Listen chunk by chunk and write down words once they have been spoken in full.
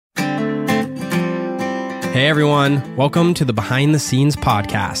Hey everyone, welcome to the Behind the Scenes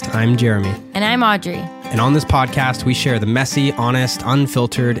podcast. I'm Jeremy. And I'm Audrey. And on this podcast, we share the messy, honest,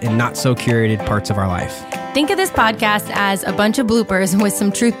 unfiltered, and not so curated parts of our life. Think of this podcast as a bunch of bloopers with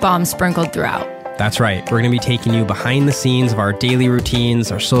some truth bombs sprinkled throughout. That's right. We're going to be taking you behind the scenes of our daily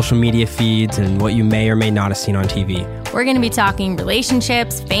routines, our social media feeds, and what you may or may not have seen on TV. We're going to be talking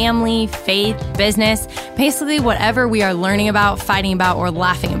relationships, family, faith, business, basically whatever we are learning about, fighting about, or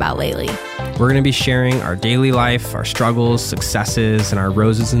laughing about lately. We're going to be sharing our daily life, our struggles, successes, and our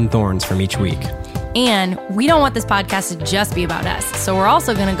roses and thorns from each week. And we don't want this podcast to just be about us, so we're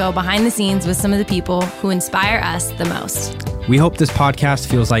also going to go behind the scenes with some of the people who inspire us the most. We hope this podcast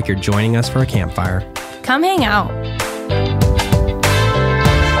feels like you're joining us for a campfire. Come hang out.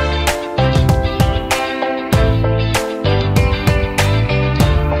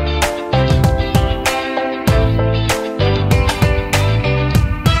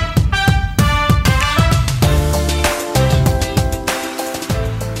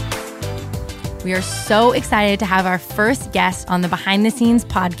 We are so excited to have our first guest on the Behind the Scenes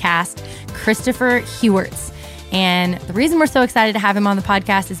podcast, Christopher Huertz. And the reason we're so excited to have him on the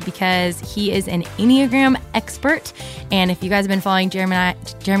podcast is because he is an Enneagram expert. And if you guys have been following Jeremy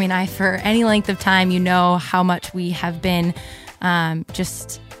and I for any length of time, you know how much we have been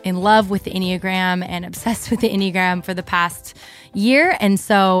just in love with the Enneagram and obsessed with the Enneagram for the past year. And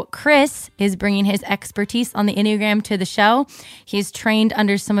so Chris is bringing his expertise on the Enneagram to the show. He's trained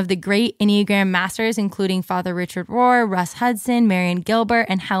under some of the great Enneagram masters, including Father Richard Rohr, Russ Hudson, Marion Gilbert,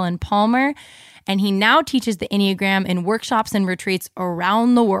 and Helen Palmer. And he now teaches the Enneagram in workshops and retreats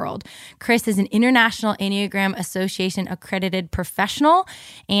around the world. Chris is an International Enneagram Association accredited professional,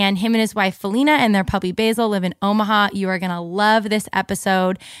 and him and his wife Felina and their puppy Basil live in Omaha. You are going to love this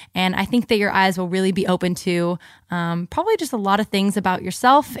episode, and I think that your eyes will really be open to probably just a lot of things about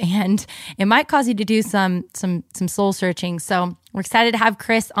yourself, and it might cause you to do some soul searching. So we're excited to have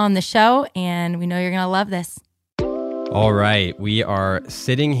Chris on the show, and we know you're going to love this. All right, we are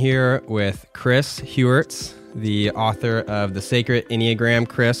sitting here with Chris Huertz, the author of The Sacred Enneagram.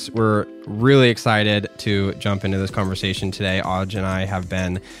 Chris, we're really excited to jump into this conversation today. Audrey and I have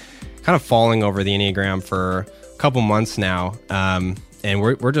been kind of falling over the Enneagram for a couple months now, and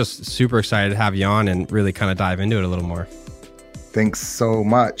we're just super excited to have you on and really kind of dive into it a little more. Thanks so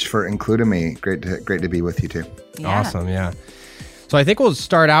much for including me. Great to be with you too. Yeah. Awesome, yeah. So I think we'll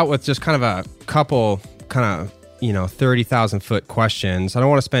start out with just kind of a couple kind of 30,000 foot questions. I don't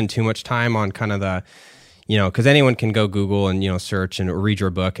want to spend too much time on kind of the, because anyone can go Google and, search and read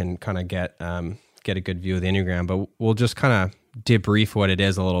your book and kind of get a good view of the Enneagram, but we'll just kind of debrief what it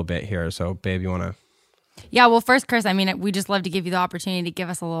is a little bit here. So babe, you want to? Yeah, well, first, Chris, we just love to give you the opportunity to give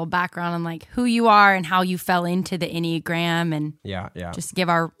us a little background on like who you are and how you fell into the Enneagram and just give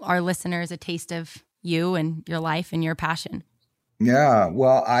our listeners a taste of you and your life and your passion. Yeah,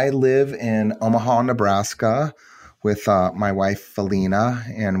 well, I live in Omaha, Nebraska with my wife, Felina,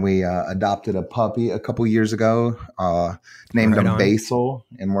 and we adopted a puppy a couple years ago, named him Basil,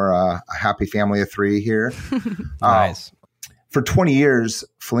 and we're a happy family of three here. Nice. For 20 years,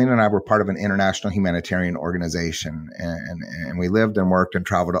 Felina and I were part of an international humanitarian organization, and we lived and worked and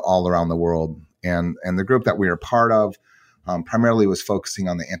traveled all around the world. And the group that we were part of primarily was focusing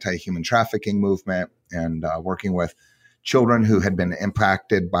on the anti-human trafficking movement and working with children who had been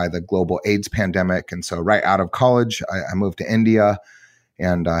impacted by the global AIDS pandemic. And so right out of college, I moved to India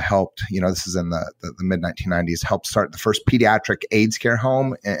and helped, this is in the mid-1990s, helped start the first pediatric AIDS care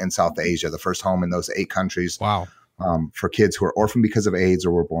home in South Asia, the first home in those 8 countries. Wow. For kids who are orphaned because of AIDS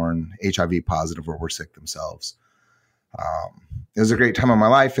or were born HIV positive or were sick themselves. It was a great time of my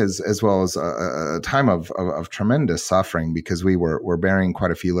life as well as a time of tremendous suffering because we were bearing quite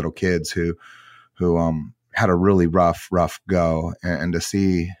a few little kids who had a really rough go, and to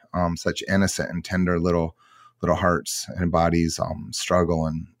see such innocent and tender little hearts and bodies struggle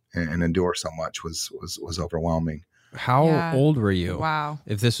and endure so much was overwhelming. How old were you? Wow.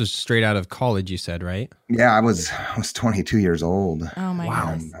 If this was straight out of college, you said, right? Yeah, I was 22 years old. Oh my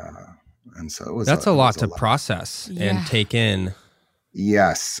goodness. And so it was. That's a lot to process and take in.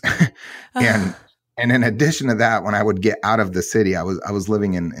 Yes, And in addition to that, when I would get out of the city, I was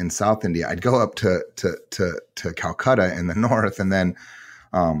living in South India. I'd go up to Calcutta in the north, and then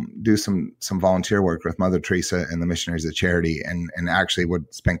do some volunteer work with Mother Teresa and the Missionaries of Charity, and actually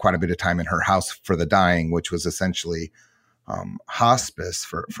would spend quite a bit of time in her house for the dying, which was essentially hospice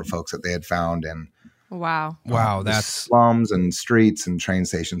for folks that they had found in that's slums and streets and train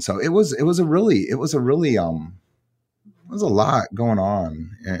stations. So it was a lot going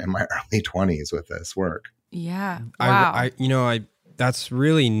on in my early 20s with this work. Yeah. Wow. I that's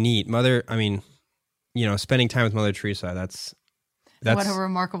really neat. spending time with Mother Teresa, that's what a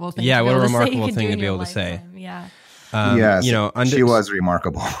remarkable thing. Yeah, to be what a able to say remarkable you can thing do to in be your able to say. lifetime. Yeah. Yes, she was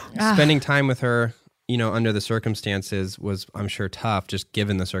remarkable. Spending time with her, under the circumstances was, I'm sure, tough, just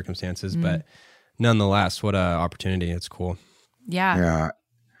given the circumstances. But nonetheless, what an opportunity. It's cool. Yeah. Yeah.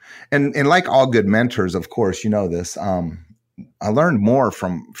 And like all good mentors, of course, this, I learned more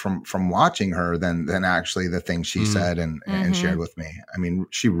from watching her than actually the things she said and shared with me. I mean,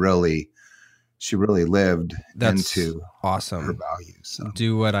 she really lived into awesome. her values. So.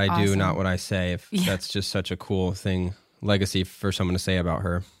 Do what I do, not what I say. That's just such a cool thing, legacy for someone to say about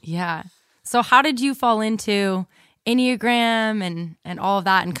her. Yeah. So how did you fall into Enneagram and all of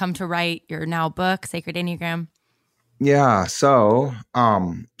that and come to write your now book, Sacred Enneagram? Yeah. So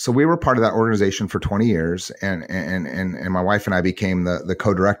we were part of that organization for 20 years and my wife and I became the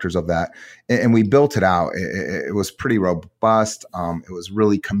co-directors of that and we built it out. It was pretty robust. It was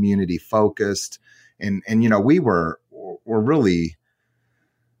really community focused and we were really,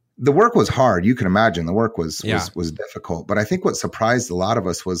 the work was hard. You can imagine the work was difficult, but I think what surprised a lot of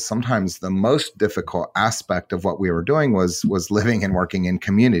us was sometimes the most difficult aspect of what we were doing was living and working in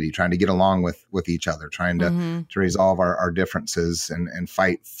community, trying to get along with each other, trying to resolve our differences and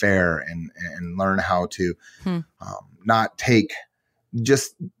fight fair and learn how to not take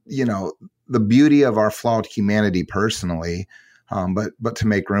just, the beauty of our flawed humanity personally, but to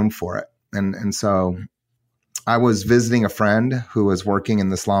make room for it. And so I was visiting a friend who was working in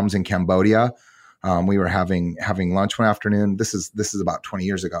the slums in Cambodia. We were having lunch one afternoon. This is about 20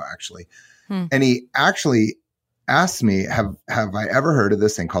 years ago, actually. And he actually asked me, have I ever heard of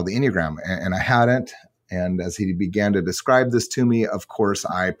this thing called the Enneagram? And I hadn't. And as he began to describe this to me, of course,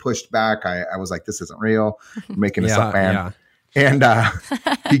 I pushed back. I was like, this isn't real. You're making this up, man. Yeah. And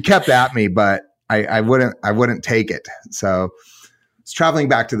he kept at me, but I wouldn't take it. So traveling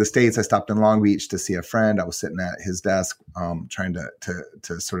back to the States, I stopped in Long Beach to see a friend. I was sitting at his desk, trying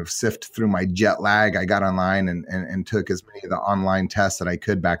to sort of sift through my jet lag. I got online and took as many of the online tests that I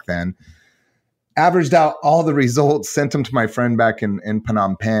could back then. Averaged out all the results, sent them to my friend back in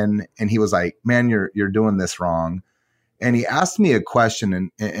Phnom Penh, and he was like, "Man, you're doing this wrong." And he asked me a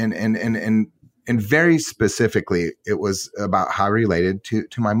question, and very specifically, it was about how I related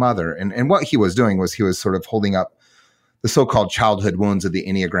to my mother. And what he was doing was he was sort of holding up the so-called childhood wounds of the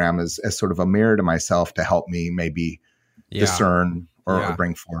Enneagram as sort of a mirror to myself to help me maybe discern or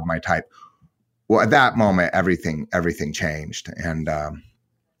bring forward my type. Well, at that moment, everything changed. And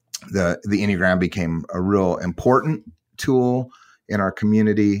the Enneagram became a real important tool in our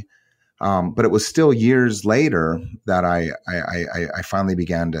community. But it was still years later that I finally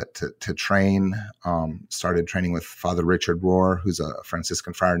began to train, started training with Father Richard Rohr, who's a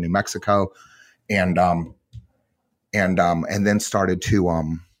Franciscan friar in New Mexico. And then started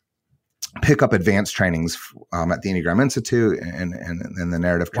to pick up advanced trainings at the Enneagram Institute and the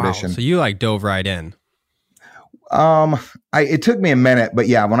narrative tradition. So you dove right in. It took me a minute, but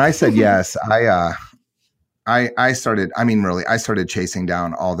yeah, when I said yes, I started chasing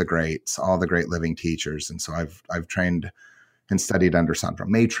down all the greats, all the great living teachers. And so I've trained and studied under Sandra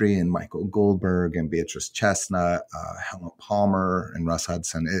Maitre and Michael Goldberg and Beatrice Chestnut, Helen Palmer and Russ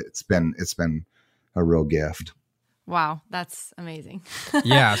Hudson. It's been a real gift. Wow, that's amazing.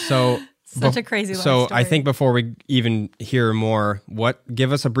 Yeah, so such a crazy life So story. I think before we even hear more,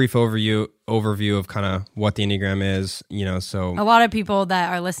 give us a brief overview of kind of what the Enneagram is, so a lot of people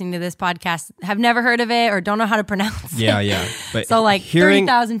that are listening to this podcast have never heard of it or don't know how to pronounce it. Yeah. But so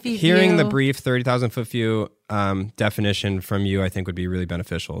 30,000 feet hearing view. the brief 30,000 foot view definition from you, I think would be really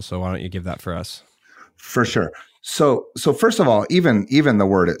beneficial. So why don't you give that for us? For sure. So first of all, even the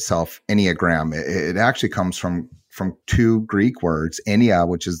word itself, Enneagram, it actually comes from two Greek words, ennea,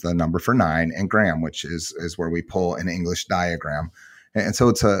 which is the number for 9, and gram, which is where we pull an English diagram. And so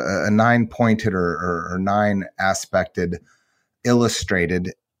it's a 9-pointed or 9-aspected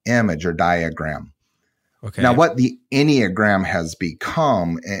illustrated image or diagram. Okay. Now, what the Enneagram has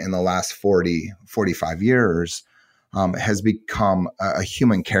become in the last 45 years has become a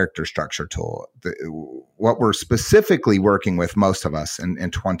human character structure tool. What we're specifically working with, most of us in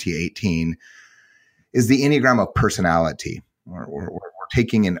 2018, is the Enneagram of personality. We're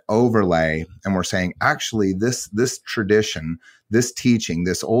taking an overlay and we're saying, actually, this tradition, this teaching,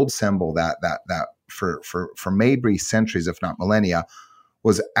 this old symbol that for maybe centuries, if not millennia,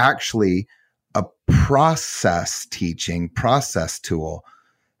 was actually a process teaching, process tool.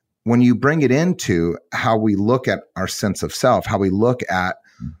 When you bring it into how we look at our sense of self, how we look at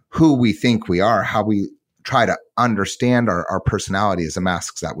who we think we are, how we try to understand our personality as the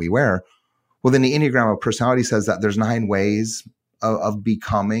masks that we wear, well, then the Enneagram of personality says that there's 9 ways of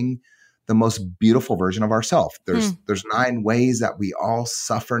becoming the most beautiful version of ourselves. There's 9 ways that we all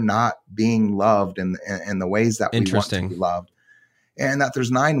suffer not being loved in the ways that we want to be loved. And that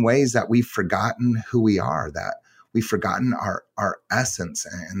there's 9 ways that we've forgotten who we are, that we've forgotten our essence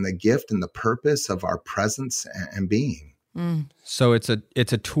and the gift and the purpose of our presence and being. So it's a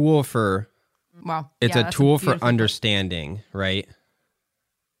tool for understanding, right?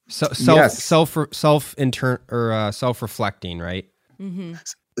 So self-reflecting, right? Mm-hmm.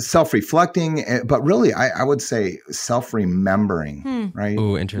 Self-reflecting, but really, I would say self-remembering, right?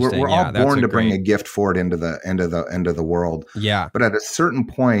 Ooh, interesting. We're all born to bring a gift forward into the world. Yeah. But at a certain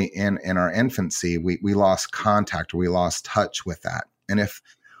point in our infancy, we lost contact, or we lost touch with that. And if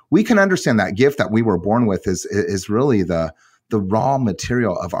we can understand that gift that we were born with is really the raw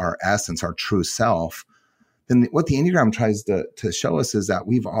material of our essence, our true self, then what the Enneagram tries to show us is that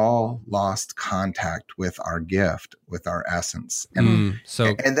we've all lost contact with our gift, with our essence. And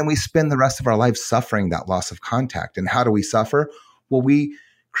then we spend the rest of our lives suffering that loss of contact. And how do we suffer? Well, we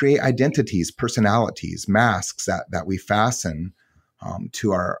create identities, personalities, masks that we fasten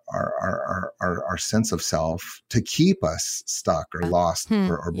to our sense of self to keep us stuck or lost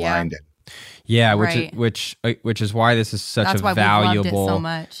or blinded. Yeah, which is why this is such a valuable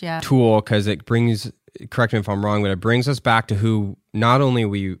tool, because it brings, correct me if I'm wrong, but it brings us back to who not only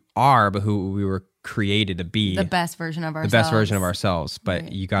we are, but who we were created to be. The best version of ourselves. But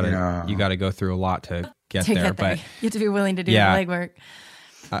right. you gotta go through a lot to get there. But you have to be willing to do the legwork.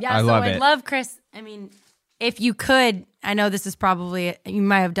 I love it. I'd love, Chris, I mean, if you could, I know this is probably, you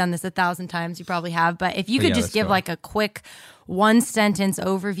might have done this 1,000 times, you probably have, but if you could just give like a quick 1-sentence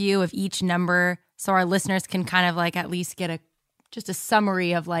overview of each number so our listeners can kind of like at least get just a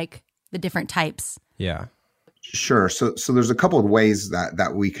summary of like the different types. Yeah. Sure. So there's a couple of ways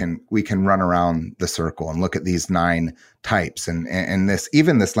that we can run around the circle and look at these 9 types, and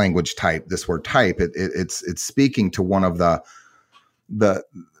this language type, this word type, it's speaking to one of the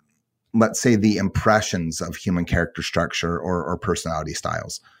let's say the impressions of human character structure or personality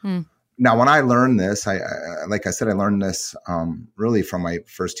styles. Now, when I learned this, I learned this really from my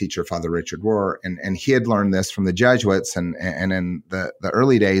first teacher, Father Richard Rohr, and he had learned this from the Jesuits, and in the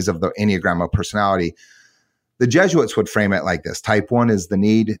early days of the Enneagram of personality, the Jesuits would frame it like this. Type 1 is the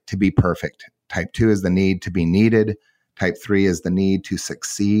need to be perfect. Type 2 is the need to be needed. Type 3 is the need to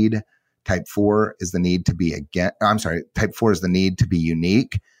succeed. Type 4 is the need to be Type 4 is the need to be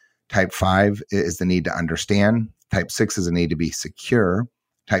unique. Type 5 is the need to understand. Type 6 is the need to be secure.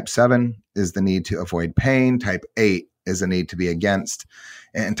 Type 7 is the need to avoid pain. Type 8 is the need to be against.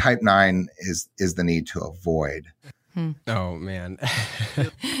 And type 9 is the need to avoid. Oh, man.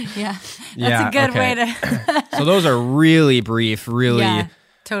 Yeah. That's a good way to. So those are really brief, really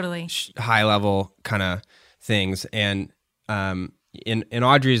totally high level kind of things. And in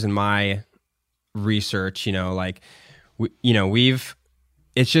Audrey's and my research,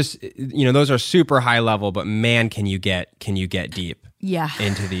 it's just, those are super high level, but man, can you get deep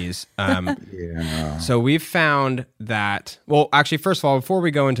into these. So we've found that, well, actually, first of all, before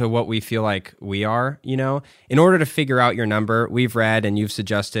we go into what we feel like we are, in order to figure out your number, we've read and you've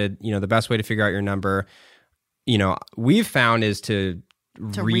suggested, the best way to figure out your number, we've found is to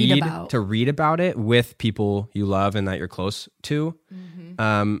read about it with people you love and that you're close to.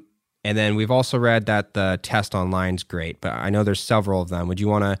 Mm-hmm. And then we've also read that the test online is great, but I know there's several of them. Would you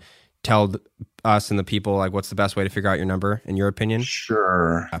want to tell us and the people like what's the best way to figure out your number in your opinion?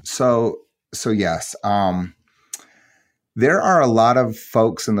 Sure. So yes. There are a lot of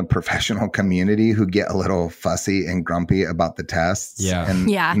folks in the professional community who get a little fussy and grumpy about the tests. And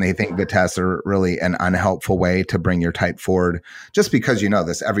they think the tests are really an unhelpful way to bring your type forward. Just because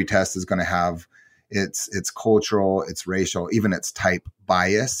this, every test is going to have its cultural, its racial, even its type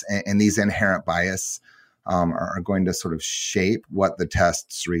bias. And these inherent bias are going to sort of shape what the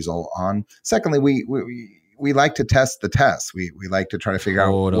tests result on. Secondly, we like to test the tests. We like to try to figure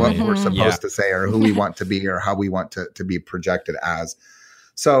out what we're supposed to say or who we want to be or how we want to be projected as.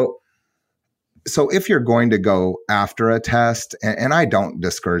 So if you're going to go after a test, and I don't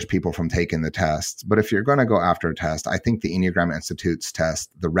discourage people from taking the test, but if you're going to go after a test, I think the Enneagram Institute's test,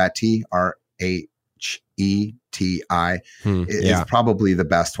 the RETI, RHETI, is probably the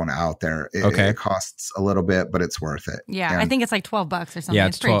best one out there. It costs a little bit, but it's worth it. Yeah, I think it's like $12 or something. Yeah,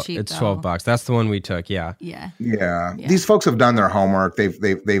 it's pretty cheap. It's $12. That's the one we took. Yeah. These folks have done their homework.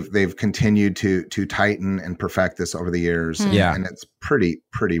 They've continued to tighten and perfect this over the years. And it's pretty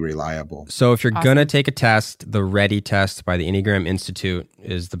reliable. So if you're gonna take a test, the RETI test by the Enneagram Institute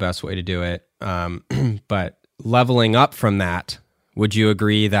is the best way to do it. But leveling up from that, would you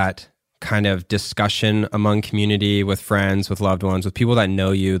agree that kind of discussion among community, with friends, with loved ones, with people that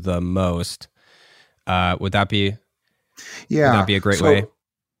know you the most. Would that be a great way?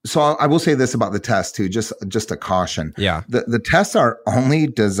 So I will say this about the test too, just a caution. Yeah. The tests are only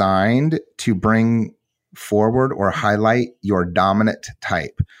designed to bring forward or highlight your dominant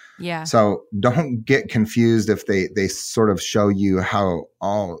type. Yeah. So don't get confused if they sort of show you how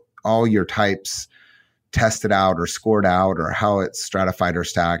all your types tested out or scored out or how it's stratified or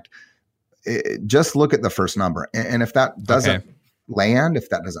stacked. Just look at the first number. And if that doesn't land, if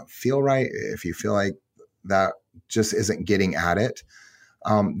that doesn't feel right, if you feel like that just isn't getting at it,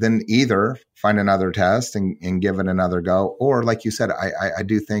 then either find another test and give it another go. Or like you said, I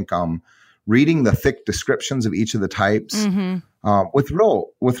do think reading the thick descriptions of each of the types with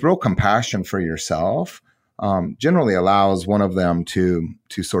real compassion for yourself generally allows one of them to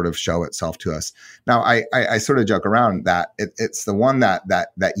sort of show itself to us. Now, I sort of joke around that it's the one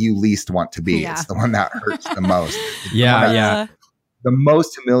that you least want to be. Yeah. It's the one that hurts the most. Yeah. The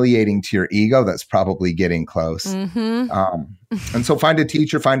most humiliating to your ego that's probably getting close. And so find a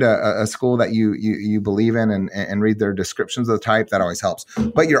teacher, find a school that you believe in and read their descriptions of the type. That always helps.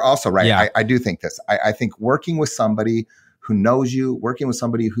 But you're also right. Yeah. I do think this. I think working with somebody who knows you, working with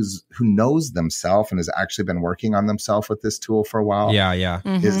somebody who knows themselves and has actually been working on themselves with this tool for a while.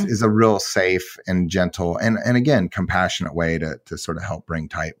 Is a real safe and gentle and again, compassionate way to sort of help bring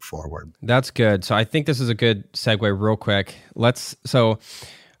type forward. That's good. So I think this is a good segue real quick. So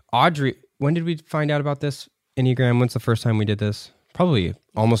Audrey, when did we find out about this Enneagram? When's the first time we did this? Probably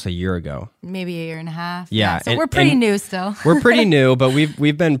almost a year ago. Maybe a year and a half. Yeah. So we're pretty new still. We're pretty new, but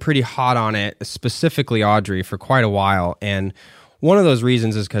we've been pretty hot on it, specifically Audrey, for quite a while. And one of those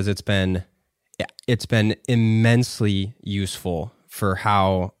reasons is because it's been immensely useful for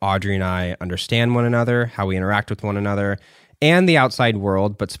how Audrey and I understand one another, how we interact with one another, and the outside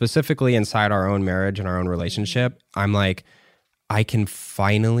world, but specifically inside our own marriage and our own relationship. I'm like, I can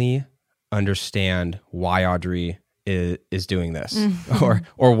finally understand why Audrey is doing this or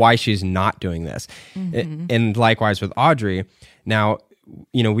why she's not doing this. And likewise with Audrey. Now,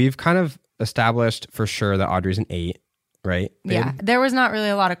 we've kind of established for sure that Audrey's an 8, right, babe? Yeah. There was not really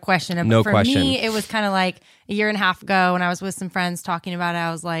a lot of question. But for me, it was kind of like a year and a half ago when I was with some friends talking about it,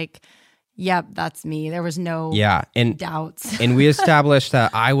 I was like, yep, that's me. There was no doubts. And we established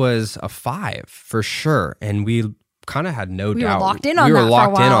that I was a 5 for sure. And we kind of had no doubt. We were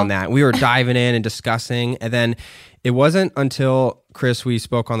locked in on that. We were diving in and discussing. And then it wasn't until, Chris, we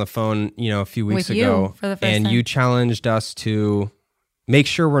spoke on the phone, a few weeks ago, for the first and time. You challenged us to make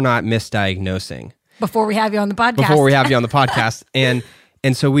sure we're not misdiagnosing. Before we have you on the podcast. And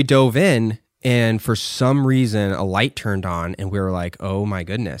so we dove in, and for some reason, a light turned on, and we were like, oh my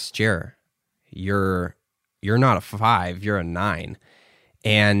goodness, Jer, you're not a 5, you're a 9.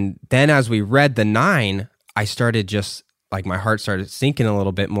 And then as we read the 9, I started just, like, my heart started sinking a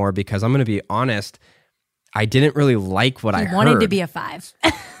little bit more, because I'm going to be honest, I didn't really like what I heard. Wanted to be a 5.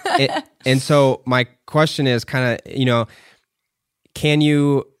 And so my question is kind of, can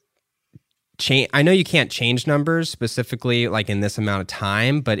you change? I know you can't change numbers specifically like in this amount of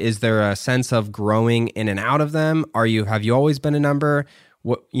time, but is there a sense of growing in and out of them? Have you always been a number?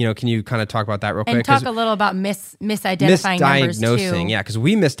 What, can you kind of talk about that real quick? And talk a little about misidentifying numbers too. Yeah, because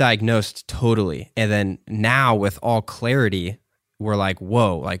we misdiagnosed totally. And then now with all clarity, we're like,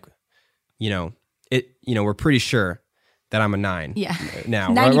 whoa, like, we're pretty sure that I'm a 9. Yeah.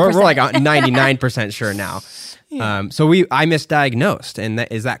 Now we're like 99% sure now. Yeah. So I misdiagnosed, and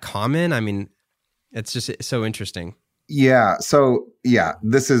is that common? I mean, it's just so interesting. Yeah. So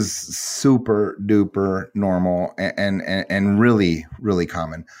this is super duper normal and really, really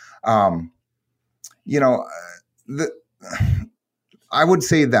common. I would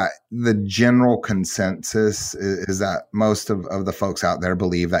say that the general consensus is that most of the folks out there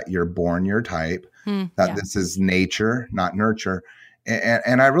believe that you're born your type, this is nature, not nurture.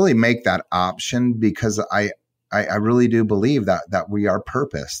 And I really make that option because I really do believe that we are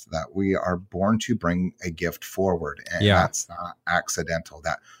purposed, that we are born to bring a gift forward. And that's not accidental,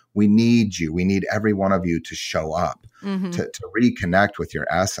 that we need you. We need every one of you to show up, to reconnect with your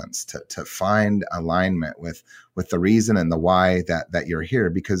essence, to find alignment with the reason and the why that you're here,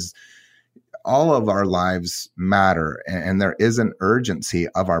 because all of our lives matter. And there is an urgency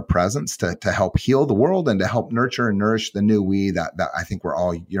of our presence to help heal the world and to help nurture and nourish the new we that I think we're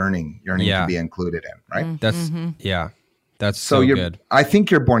all yearning to be included in. Right. That's so good. I think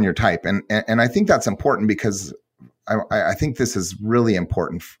you're born your type. And I think that's important because I think this is really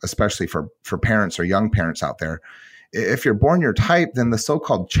important, especially for parents or young parents out there. If you're born your type, then the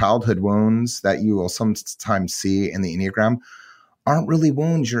so-called childhood wounds that you will sometimes see in the Enneagram aren't really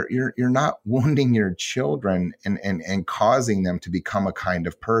wounds. You're not wounding your children and causing them to become a kind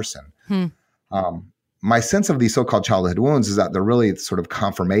of person. My sense of these so-called childhood wounds is that they're really sort of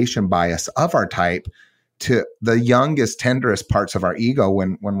confirmation bias of our type to the youngest, tenderest parts of our ego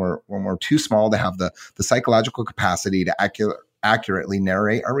when we're too small to have the psychological capacity to accurately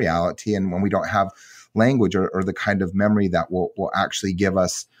narrate our reality, and when we don't have language or the kind of memory that will actually give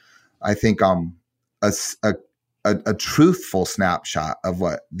us, I think, a truthful snapshot of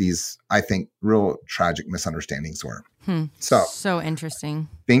what these, I think, real tragic misunderstandings were. So interesting.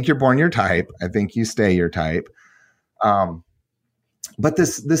 I think you're born your type. I think you stay your type. But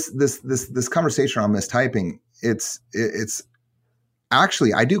this conversation around mistyping, it's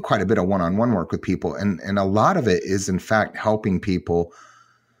actually, I do quite a bit of one-on-one work with people, and a lot of it is in fact helping people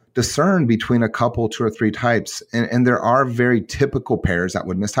discern between a couple, 2 or 3 types, and there are very typical pairs that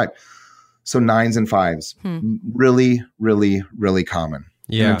would mistype. So 9s and 5s, really, really, really common.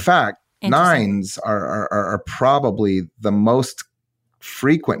 Yeah. And in fact, 9s are probably the most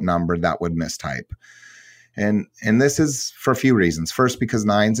frequent number that would mistype. And this is for a few reasons. First, because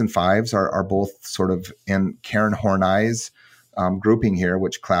 9s and 5s are both sort of in Karen Horney's grouping here,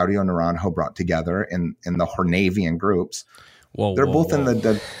 which Claudio Naranjo brought together in the Hornevian groups. They're both in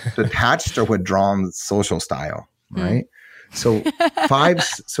the detached or withdrawn social style, right? So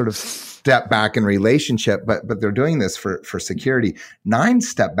 5s sort of step back in relationship, but they're doing this for security. 9s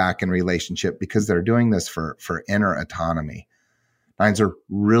step back in relationship because they're doing this for inner autonomy. 9s are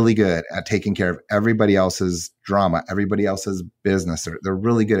really good at taking care of everybody else's drama, everybody else's business. They're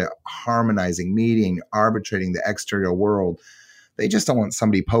really good at harmonizing, mediating, arbitrating the exterior world. They just don't want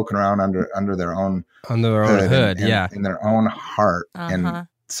somebody poking around under their own hood, in their own heart. And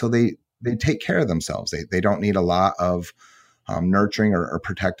so they take care of themselves. They don't need a lot of nurturing or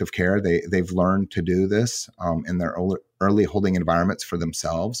protective care. They've learned to do this in their early holding environments for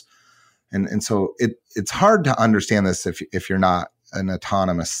themselves. And so it's hard to understand this if you're not an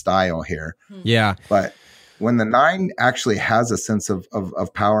autonomous style here. Yeah. But when the 9 actually has a sense of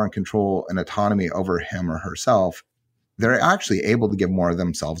power and control and autonomy over him or herself, they're actually able to give more of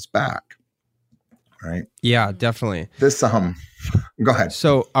themselves back. Right? Yeah, definitely. This, go ahead.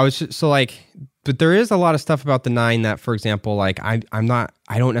 So I was just, but there is a lot of stuff about the 9 that, for example, like I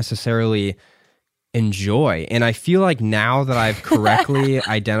don't necessarily enjoy. And I feel like now that I've correctly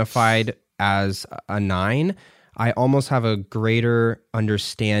identified as a 9, I almost have a greater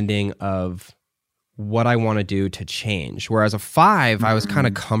understanding of what I want to do to change. Whereas a 5, I was kind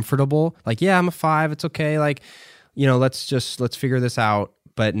of comfortable. Like, yeah, I'm a 5. It's okay. Like, let's figure this out.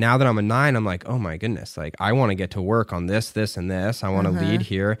 But now that I'm a 9, I'm like, oh my goodness, like I want to get to work on this, and this. I want to lead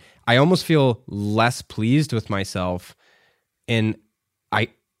here. I almost feel less pleased with myself. And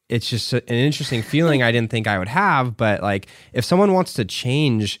it's just an interesting feeling I didn't think I would have. But like, if someone wants to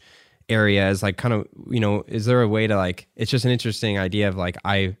change areas, like kind of, is there a way to like, it's just an interesting idea of like,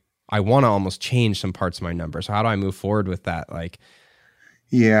 I want to almost change some parts of my number. So how do I move forward with that? Like,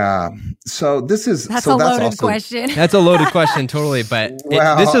 yeah. So that's a loaded question. That's a loaded question, totally. But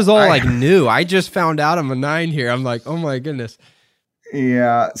this is all like new. I just found out I'm a 9 here. I'm like, oh my goodness.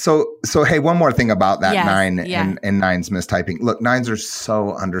 Yeah. So hey, one more thing about that 9 and 9s mistyping. Look, 9s are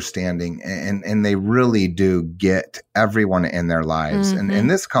so understanding, and they really do get everyone in their lives. And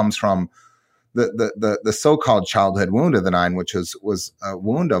this comes from the so-called childhood wound of the 9, which was a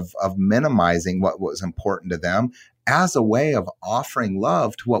wound of minimizing what was important to them as a way of offering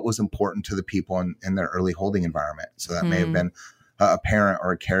love to what was important to the people in their early holding environment. So that may have been a parent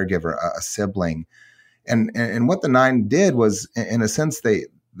or a caregiver, a sibling. And what the 9 did was, in a sense, they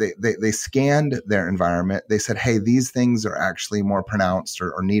scanned their environment. They said, hey, these things are actually more pronounced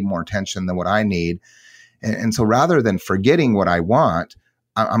or need more attention than what I need. And so rather than forgetting what I want,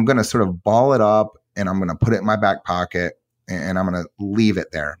 I'm going to sort of ball it up and I'm going to put it in my back pocket and I'm going to leave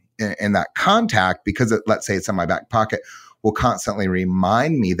it there. And that contact, because let's say it's in my back pocket, will constantly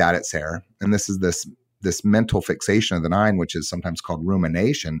remind me that it's there. And this is this mental fixation of the 9, which is sometimes called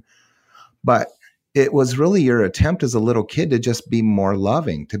rumination. But it was really your attempt as a little kid to just be more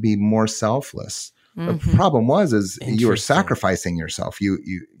loving, to be more selfless. The problem is you were sacrificing yourself.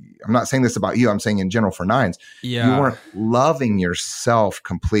 I'm not saying this about you. I'm saying in general for 9s. You weren't loving yourself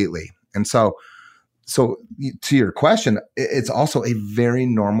completely. And so to your question, it's also a very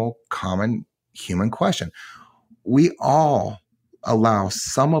normal, common human question. We all allow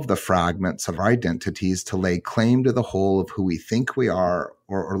some of the fragments of our identities to lay claim to the whole of who we think we are,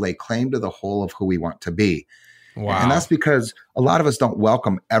 or lay claim to the whole of who we want to be. Wow. And that's because a lot of us don't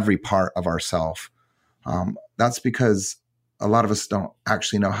welcome every part of ourself. That's because a lot of us don't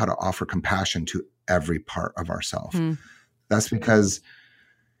actually know how to offer compassion to every part of ourself. That's because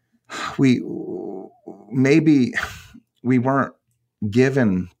we weren't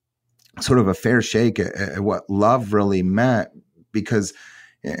given sort of a fair shake at what love really meant, because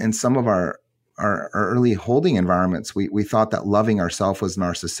in some of our early holding environments, we thought that loving ourselves was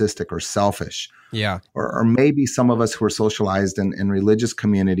narcissistic or selfish. Yeah. Or maybe some of us who were socialized in religious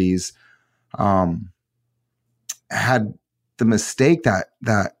communities had the mistake that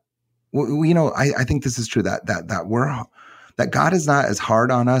I think this is true, that God is not as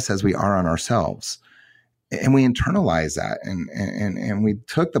hard on us as we are on ourselves. And we internalize that, and we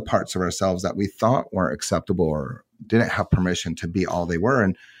took the parts of ourselves that we thought weren't acceptable or didn't have permission to be all they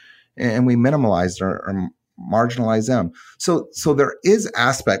were, and we minimalized or marginalized them. So there is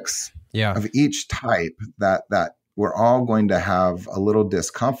aspects of each type that we're all going to have a little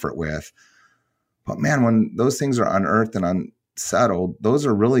discomfort with. But man, when those things are unearthed and unsettled, those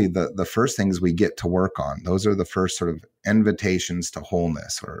are really the first things we get to work on. Those are the first sort of invitations to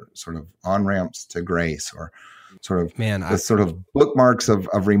wholeness, or sort of on-ramps to grace, or sort of sort of bookmarks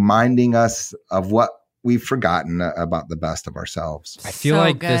of reminding us of what we've forgotten about the best of ourselves. I feel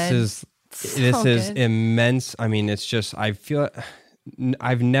like this is immense. I mean, it's just, I feel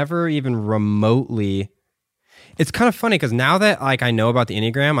I've never even remotely, it's kind of funny because now that like I know about the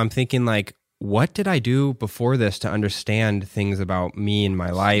Enneagram, I'm thinking like, what did I do before this to understand things about me and my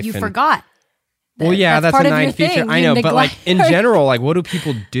life? You forgot. Well, yeah, that's a 9 feature. I know, but like in general, like what do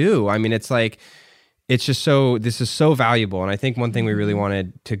people do? I mean, it's like, it's just this is so valuable. And I think one thing we really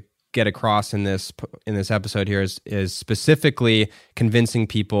wanted to get across in this episode here is specifically convincing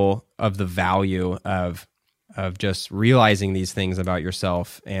people of the value of just realizing these things about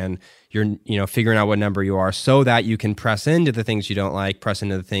yourself, and you're figuring out what number you are, so that you can press into the things you don't like, press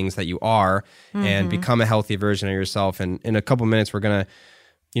into the things that you are, and become a healthy version of yourself. And in a couple minutes, we're gonna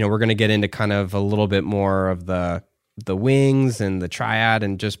get into kind of a little bit more of the wings and the triad,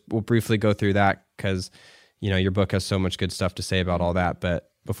 and just we'll briefly go through that because your book has so much good stuff to say about all that. But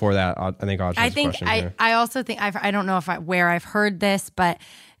before that, I think Audrey has a question here. I also think I don't know where I've heard this, but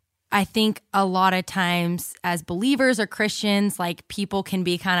I think a lot of times as believers or Christians, like people can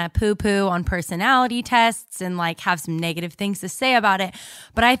be kind of poo-poo on personality tests and like have some negative things to say about it.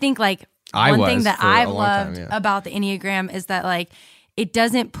 But I think like one thing that I've loved about the Enneagram is that like it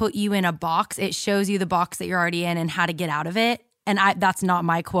doesn't put you in a box. It shows you the box that you're already in and how to get out of it. And that's not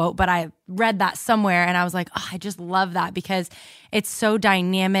my quote, but I read that somewhere and I was like, oh, I just love that because it's so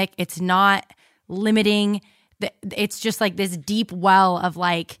dynamic. It's not limiting. It's just like this deep well of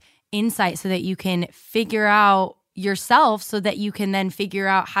like insight so that you can figure out yourself, so that you can then figure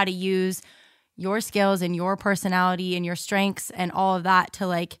out how to use your skills and your personality and your strengths and all of that to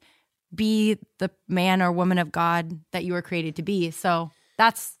like be the man or woman of God that you were created to be. So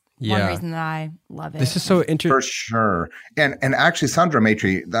that's one reason that I love it. This is so interesting. For sure. And actually Sandra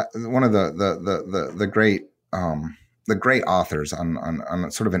Maitre, that one of the great authors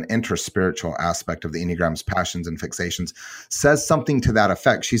on sort of an interspiritual aspect of the Enneagram's passions and fixations, says something to that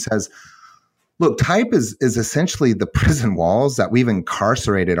effect. She says, look, type is essentially the prison walls that we've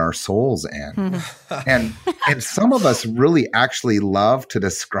incarcerated our souls in. And some of us really actually love to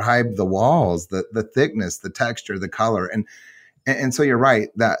describe the walls, the thickness, the texture, the color. And so you're right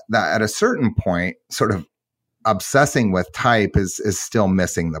that at a certain point, sort of obsessing with type is still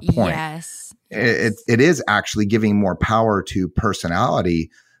missing the point. Yes. It is actually giving more power to personality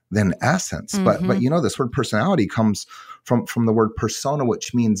than essence. But this word personality comes from the word persona,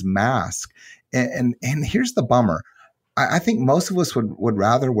 which means mask. And here's the bummer. I think most of us would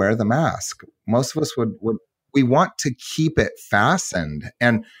rather wear the mask. Most of us we want to keep it fastened,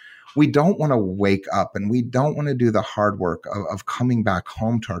 and we don't want to wake up, and we don't want to do the hard work of coming back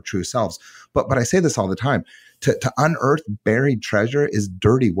home to our true selves. But I say this all the time. To unearth buried treasure is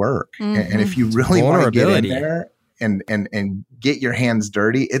dirty work. And if you really want to get in there and get your hands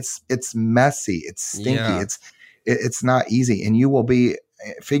dirty, it's messy, it's stinky, it's not easy. And you will be,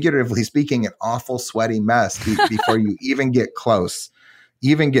 figuratively speaking, an awful sweaty mess before you even get close.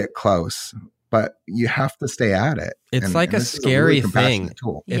 But you have to stay at it. It's like a scary thing.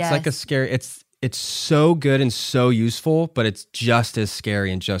 It's like a scary, it's so good and so useful, but it's just as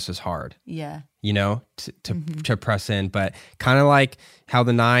scary and just as hard. Yeah. To press in, but kind of like how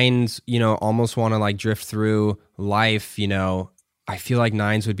the 9s, almost want to like drift through life. I feel like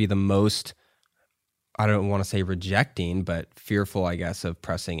 9s would be the most, I don't want to say rejecting, but fearful, I guess, of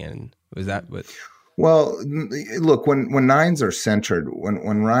pressing in. Was that what? Well, look, when 9s are centered, when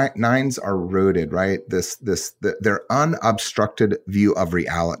 9s are rooted, right? Their unobstructed view of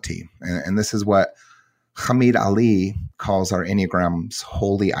reality, and this is what Hamid Ali calls our Enneagram's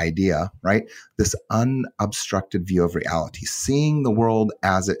holy idea, right? This unobstructed view of reality, seeing the world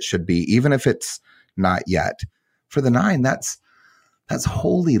as it should be, even if it's not yet. For the 9, that's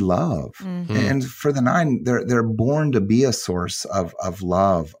holy love. Mm-hmm. And for the 9, they're born to be a source of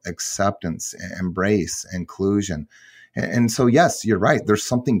love, acceptance, embrace, inclusion. And so, yes, you're right. There's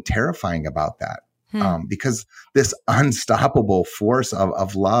something terrifying about that because this unstoppable force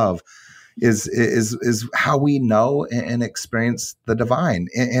of love is how we know and experience the divine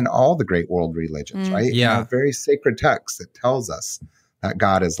in all the great world religions, right? Yeah. In a very sacred text that tells us that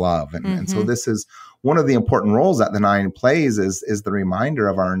God is love. And so this is one of the important roles that the 9 plays is the reminder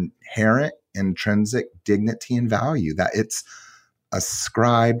of our inherent intrinsic dignity and value, that it's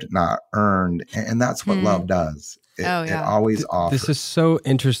ascribed, not earned. And that's what love does. It always offers. This is so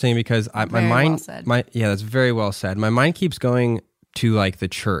interesting because my mind, that's very well said. My mind keeps going to like the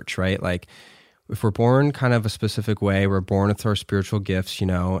church, right? Like if we're born kind of a specific way, we're born with our spiritual gifts,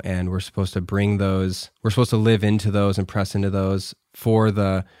 and we're supposed to bring those, we're supposed to live into those and press into those for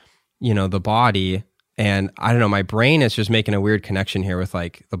the, the body. And I don't know, my brain is just making a weird connection here with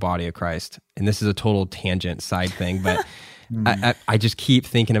like the body of Christ. And this is a total tangent side thing, but I just keep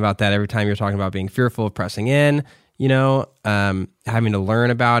thinking about that every time you're talking about being fearful of pressing in, having to learn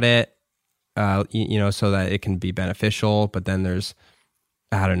about it, so that it can be beneficial. But then there's,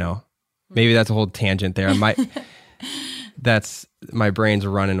 I don't know, maybe that's a whole tangent there. That's my brain's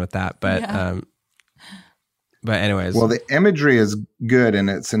running with that. But, but anyways. Well, the imagery is good, and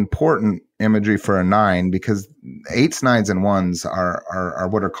it's important imagery for a 9 because 8s, 9s, and 1s are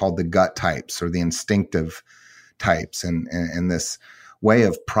what are called the gut types or the instinctive types, and this way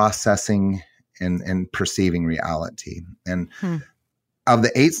of processing and perceiving reality. And of the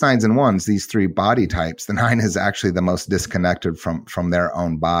 8s, 9s, and 1s, these 3 body types, the 9 is actually the most disconnected from their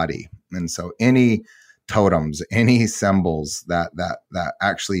own body. And so any totems, any symbols that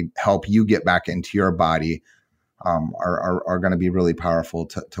actually help you get back into your body are going to be really powerful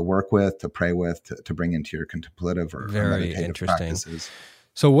to work with, to pray with, to bring into your contemplative or meditative practices.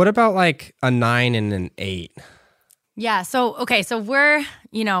 So what about like a 9 and an 8? Yeah. So, okay. So we're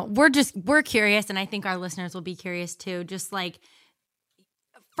curious, and I think our listeners will be curious too. Just like,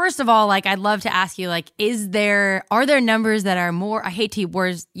 first of all, like, I'd love to ask you, like, are there numbers that are more, I hate to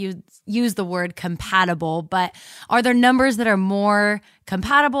use the word compatible, but are there numbers that are more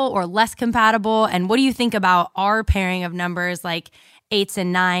compatible or less compatible? And what do you think about our pairing of numbers like 8s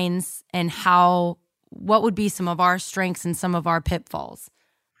and 9s, and what would be some of our strengths and some of our pitfalls?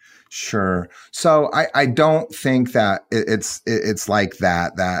 Sure. So I don't think that it's like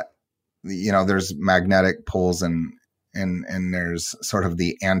that, there's magnetic poles and there's sort of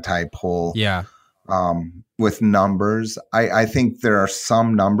the anti-pole. Yeah. With numbers. I think there are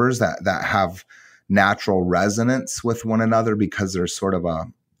some numbers that have natural resonance with one another because there's sort of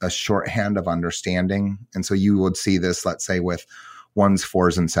a shorthand of understanding. And so you would see this, let's say, with 1s,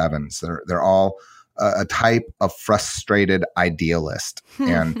 4s, and 7s. They're all a type of frustrated idealist.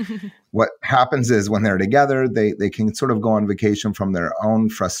 And what happens is when they're together, they can sort of go on vacation from their own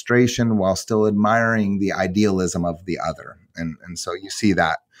frustration while still admiring the idealism of the other. And so you see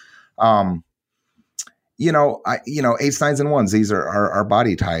that. 8s, 9s, and 1s, these are our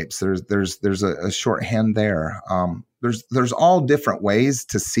body types. There's a shorthand there. There's all different ways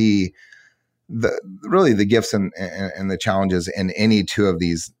to see the gifts and the challenges in any 2 of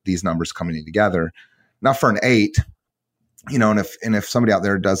these numbers coming together. Now for an 8, and if somebody out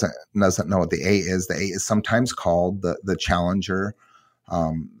there doesn't know what the 8 is, the 8 is sometimes called the challenger,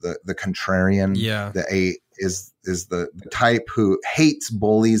 the contrarian. Yeah. The 8 is the type who hates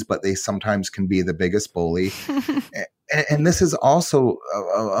bullies, but they sometimes can be the biggest bully. and this is also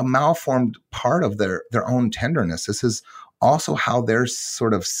a malformed part of their own tenderness. This is also how they're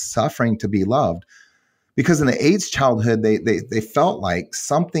sort of suffering to be loved. Because in the 8's childhood, they felt like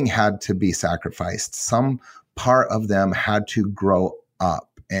something had to be sacrificed. Some part of them had to grow up.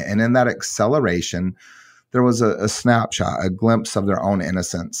 And in that acceleration, there was a snapshot, a glimpse of their own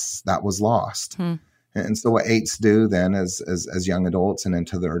innocence that was lost. And so what 8s do then as young adults and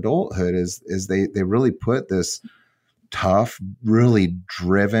into their adulthood is they really put this tough, really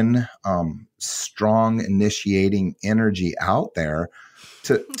driven, strong initiating energy out there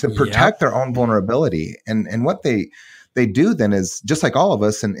to protect their own vulnerability. And what they do then is, just like all of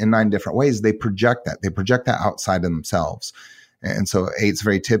us in 9 different ways, they project that. They project that outside of themselves. And so 8s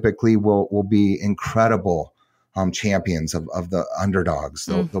very typically will be incredible champions of the underdogs.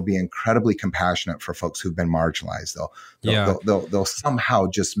 They'll be incredibly compassionate for folks who've been marginalized. They'll somehow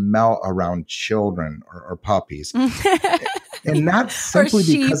just melt around children or puppies. And that's simply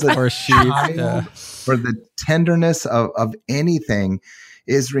because or sheep, or the tenderness of anything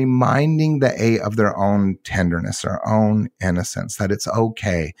is reminding the 8 of their own tenderness, their own innocence, that it's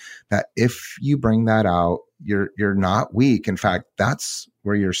okay, that if you bring that out, you're not weak. In fact, that's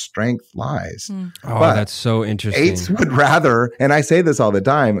where your strength lies. Oh, but that's so interesting. 8s would rather, and I say this all the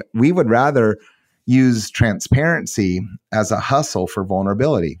time, we would rather use transparency as a hustle for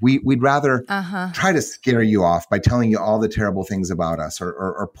vulnerability. We'd rather try to scare you off by telling you all the terrible things about us,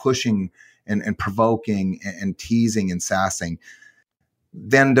 or pushing and provoking and teasing and sassing,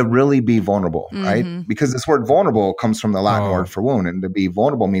 than to really be vulnerable, right? Because this word vulnerable comes from the Latin word for wound, and to be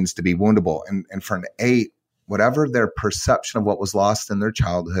vulnerable means to be woundable. And for an 8, whatever their perception of what was lost in their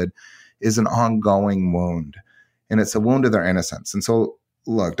childhood is an ongoing wound, and it's a wound of their innocence. And so,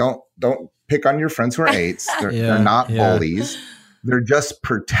 look, don't pick on your friends who are 8s. They're not bullies. They're just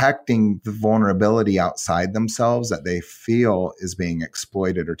protecting the vulnerability outside themselves that they feel is being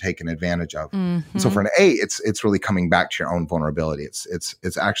exploited or taken advantage of. And so for an 8, it's really coming back to your own vulnerability.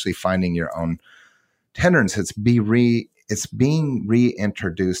 It's actually finding your own tenderness. It's being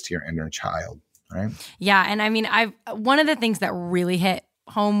reintroduced to your inner child, right? Yeah, and I mean, one of the things that really hit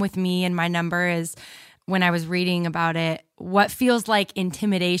home with me and my number is when I was reading about it, what feels like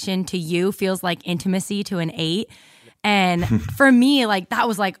intimidation to you feels like intimacy to an 8. And for me, like, that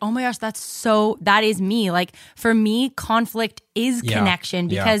was like, oh my gosh, that is me. Like, for me, conflict is connection,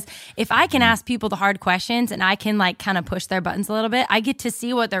 because if I can ask people the hard questions and I can like kind of push their buttons a little bit, I get to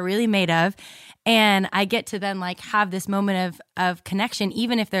see what they're really made of. And I get to then like have this moment of connection.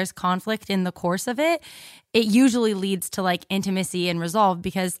 Even if there's conflict in the course of it, it usually leads to like intimacy and resolve,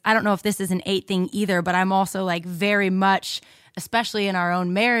 because I don't know if this is an 8 thing either, but I'm also like very much, especially in our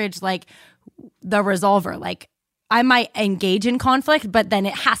own marriage, like the resolver. Like, I might engage in conflict, but then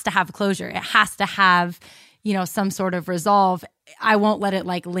it has to have closure. It has to have, some sort of resolve. I won't let it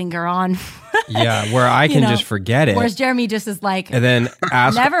like linger on. Where I can just forget it. Whereas Jeremy just is like, and then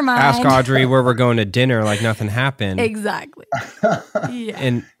never mind. Ask Audrey where we're going to dinner like nothing happened. Exactly. Yeah.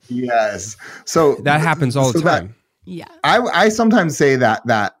 And yes. So that happens all the time. I sometimes say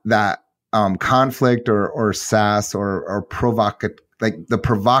that conflict or sass or provocative, like the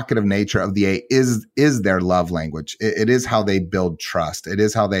provocative nature of the 8 is their love language. It is how they build trust. It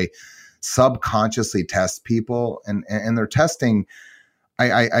is how they subconsciously test people, and they're testing.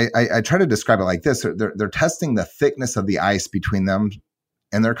 I try to describe it like this: they're testing the thickness of the ice between them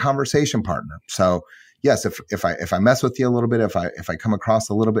and their conversation partner. So yes, if I mess with you a little bit, if I come across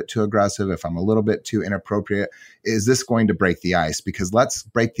a little bit too aggressive, if I'm a little bit too inappropriate, is this going to break the ice? Because let's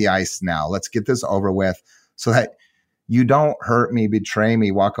break the ice now. Let's get this over with, so that you don't hurt me, betray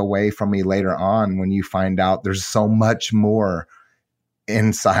me, walk away from me later on when you find out there's so much more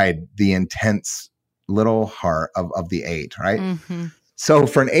inside the intense little heart of the 8, right? So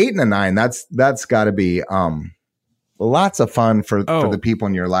for an 8 and a 9, that's got to be lots of fun for the people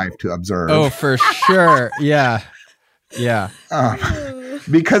in your life to observe. Oh, for sure. Yeah.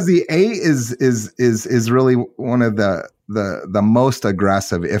 Because the 8 is really one of the most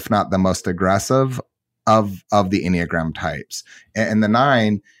aggressive, if not the most aggressive of the Enneagram types, and the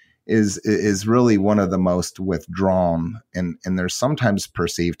 9 is really one of the most withdrawn, and they're sometimes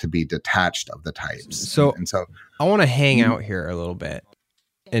perceived to be detached of the types. So I want to hang out here a little bit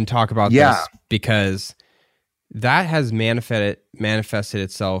and talk about this, because that has manifested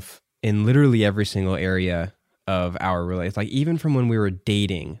itself in literally every single area of our relationship. Like, even from when we were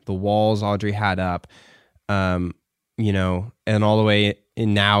dating, the walls Audrey had up, and all the way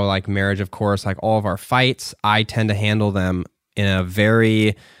in now, like marriage, of course, like all of our fights, I tend to handle them in a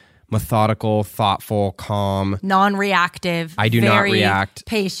very methodical, thoughtful, calm, non-reactive. I do not react.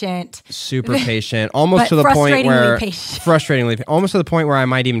 Patient, super patient, almost to the point where frustratingly, almost to the point where I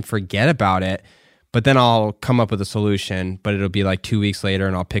might even forget about it. But then I'll come up with a solution, but it'll be like 2 weeks later,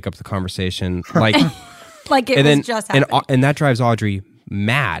 and I'll pick up the conversation like it was just happened. And that drives Audrey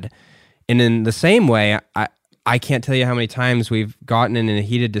mad. And in the same way, I can't tell you how many times we've gotten in a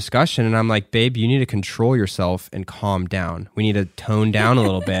heated discussion, and I'm like, babe, you need to control yourself and calm down. We need to tone down a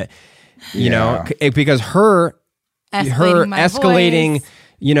little bit, because her escalating,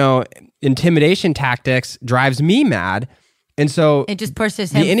 intimidation tactics drives me mad. And so it just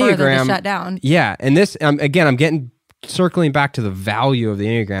pushes him further to shut down. Yeah. And this, again, I'm circling back to the value of the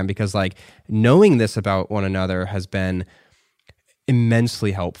Enneagram, because like knowing this about one another has been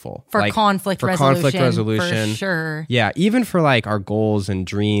immensely helpful for conflict resolution. For sure. Yeah. Even for like our goals and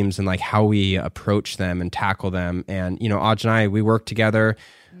dreams and like how we approach them and tackle them. And, Aj and I, we work together.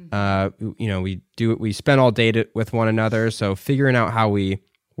 We spend all day with one another. So figuring out how we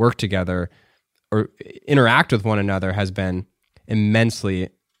work together or interact with one another has been immensely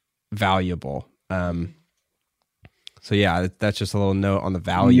valuable. So yeah, that's just a little note on the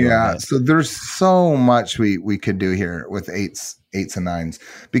value of it. So there's so much we could do here with eights and nines,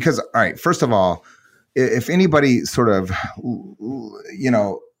 because, all right, first of all, if anybody sort of,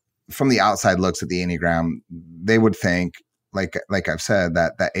 from the outside looks at the Enneagram, they would think, like I've said,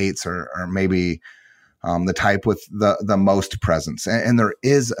 that eights are maybe the type with the most presence. And there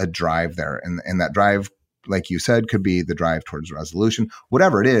is a drive there. And that drive, like you said, could be the drive towards resolution,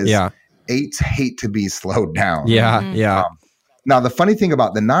 whatever it is. Yeah. Eights hate to be slowed down. Yeah. Now, the funny thing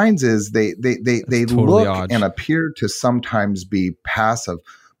about the nines is they totally look odd. and appear to sometimes be passive,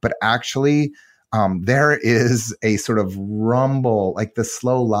 but actually there is a sort of rumble, like the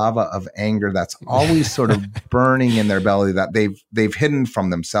slow lava of anger that's always sort of burning in their belly that they've hidden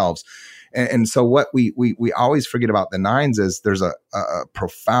from themselves. And so what we always forget about the nines is there's a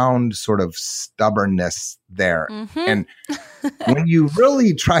profound sort of stubbornness there. Mm-hmm. And when you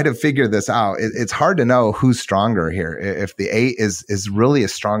really try to figure this out, it's hard to know who's stronger here. If the eight is really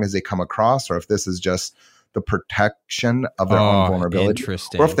as strong as they come across, or if this is just the protection of their own vulnerability,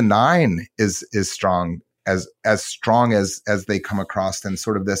 interesting. or if the nine is strong as they come across, and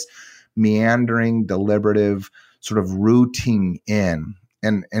sort of this meandering, deliberative sort of rooting in.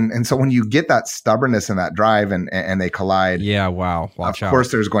 And so when you get that stubbornness and that drive and they collide, watch out. Of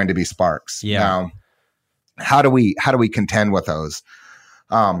course, there's going to be sparks. Yeah. Now, how do we contend with those?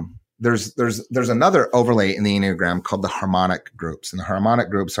 There's another overlay in the Enneagram called the harmonic groups, and the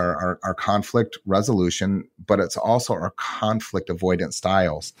harmonic groups are conflict resolution, but it's also our conflict avoidance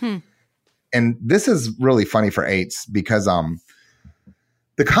styles. And this is really funny for eights, because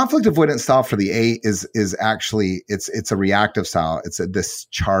the conflict avoidance style for the eight is actually it's a reactive style. It's a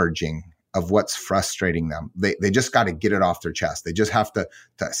discharging of what's frustrating them. They just got to get it off their chest. They just have to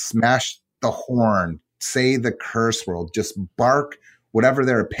smash the horn, say the curse word, just bark whatever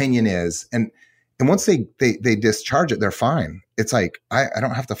their opinion is. And once they discharge it, they're fine. It's like, I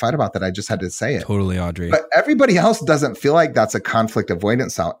don't have to fight about that. I just had to say it. Totally, Audrey. But everybody else doesn't feel like that's a conflict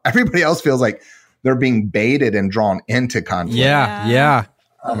avoidance style. Everybody else feels like they're being baited and drawn into conflict. Yeah.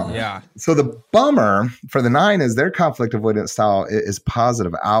 So the bummer for the nine is their conflict avoidance style is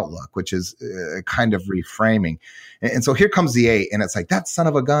positive outlook, which is kind of reframing. And so here comes the eight, and it's like, that son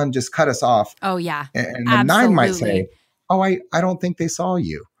of a gun just cut us off. Oh, yeah. And the nine might say, oh, I don't think they saw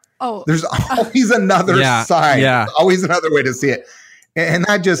you. Oh, there's always another side. Yeah. There's always another way to see it. And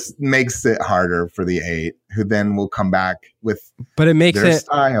that just makes it harder for the eight, who then will come back with their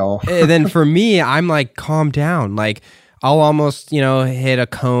style. Then for me, I'm like, calm down. Like, I'll almost, hit a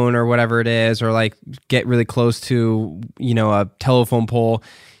cone or whatever it is, or like get really close to, a telephone pole,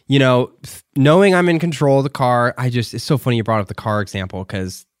 knowing I'm in control of the car. It's so funny you brought up the car example,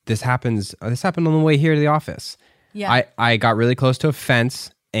 because this happened on the way here to the office. Yeah. I got really close to a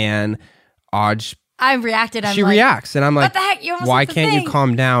fence, and Aj, I reacted. She reacts, and I'm like, what the heck? You almost why hit the can't thing. you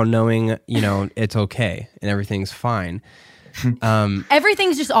calm down knowing, it's okay and everything's fine?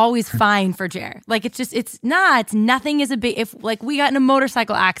 Everything's just always fine for Jer. Like, it's nothing is a big, if like we got in a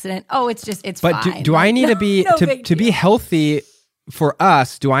motorcycle accident, it's but fine. do I need to be, to be healthy for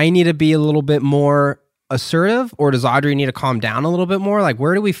us, do I need to be a little bit more assertive, or does Audrey need to calm down a little bit more? Like,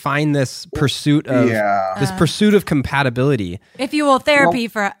 where do we find this pursuit of pursuit of compatibility? If you will,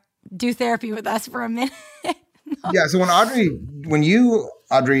 do therapy with us for a minute. Yeah. So when you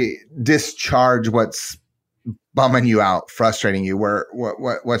Audrey discharge what's bumming you out, frustrating you,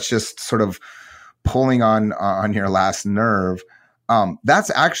 what's just sort of pulling on your last nerve, that's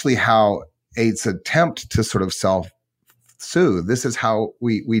actually how eights attempt to sort of self-soothe. This is how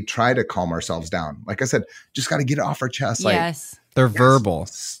we try to calm ourselves down. Like I said, just got to get it off our chest. Yes. They're verbal.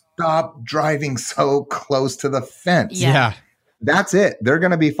 Stop driving so close to the fence. Yeah. That's it. They're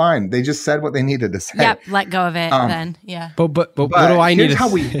going to be fine. They just said what they needed to say. Yep. Let go of it then. Yeah. But what do I need to how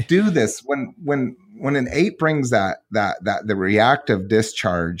we do this when an eight brings the reactive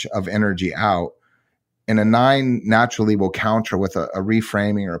discharge of energy out, and a nine naturally will counter with a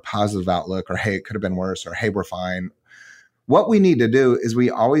reframing or a positive outlook, or, hey, it could have been worse, or, hey, we're fine. What we need to do is we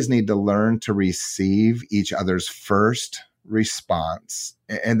always need to learn to receive each other's first response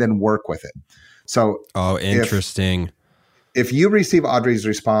and then work with it. So, interesting. If you receive Audrey's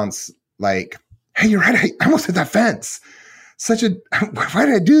response like, hey, you're right, I almost hit that fence. Why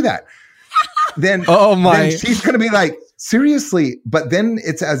did I do that? Then she's going to be like, seriously? But then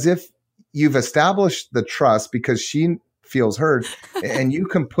it's as if you've established the trust because she feels heard, and you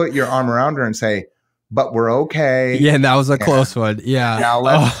can put your arm around her and say, but we're okay. Yeah, and that was a close one. Yeah. Now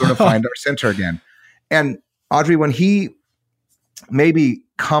let's sort of find our center again. And Audrey, when he maybe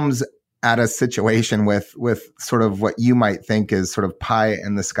comes at a situation with sort of what you might think is sort of pie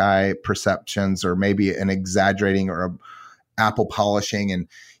in the sky perceptions, or maybe an exaggerating or a apple polishing, and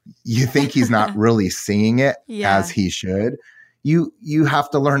you think he's not really seeing it as he should, you have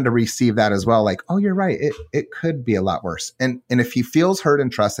to learn to receive that as well. Like, oh, you're right. It could be a lot worse. And if he feels heard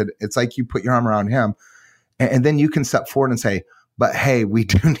and trusted, it's like you put your arm around him, and then you can step forward and say, but hey, we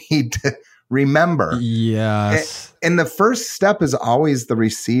do need to remember. Yes. And the first step is always the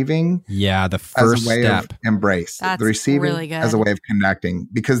receiving. Yeah, the first as a way step. of embrace. That's the receiving really good. as a way of connecting,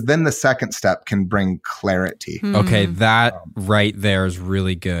 because then the second step can bring clarity. Okay, that right there is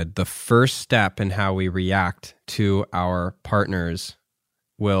really good. The first step in how we react to our partners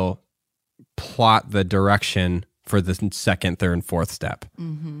will plot the direction for the second, third, and fourth step.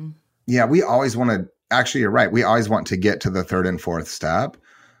 Yeah, we always want to, actually, you're right. We always want to get to the third and fourth step,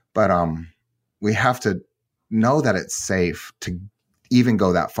 but we have to know that it's safe to even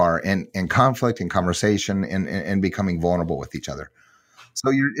go that far in conflict and conversation and becoming vulnerable with each other. So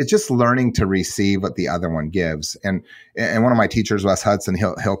it's just learning to receive what the other one gives. And one of my teachers, Wes Hudson,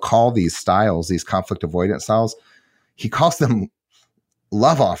 he'll call these styles, these conflict avoidance styles, he calls them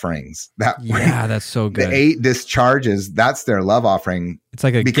love offerings. That's so good. The 8 discharges, that's their love offering. It's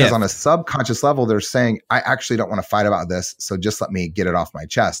like a because gift. On a subconscious level, they're saying, I actually don't want to fight about this, so just let me get it off my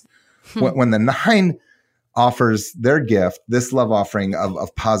chest. When the 9 offers their gift, this love offering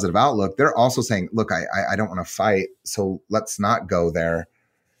of positive outlook, they're also saying, look, I don't want to fight, so let's not go there.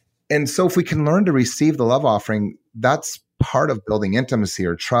 And so if we can learn to receive the love offering, that's part of building intimacy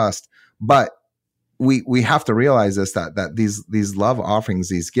or trust. But we have to realize this, that these love offerings,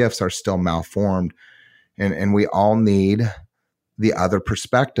 these gifts are still malformed, and we all need the other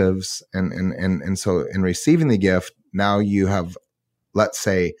perspectives. And so in receiving the gift, now you have, let's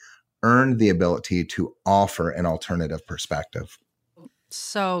say, earned the ability to offer an alternative perspective.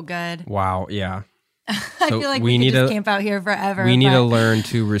 So good. Wow, yeah. I feel like we could just camp out here forever. We need to learn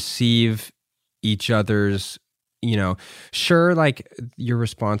to receive each other's, sure, like your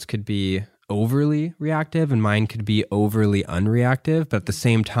response could be overly reactive and mine could be overly unreactive, but at the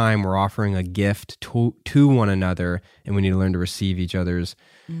same time, we're offering a gift to one another, and we need to learn to receive each other's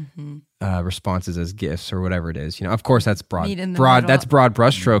responses as gifts or whatever it is. Of course, that's broad. That's broad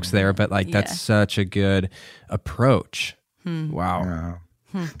brushstrokes there, but that's such a good approach. Wow.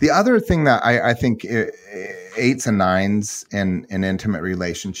 Yeah. The other thing that I think 8s and 9s in intimate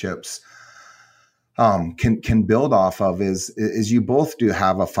relationships can build off of is you both do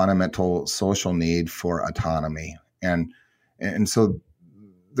have a fundamental social need for autonomy, and so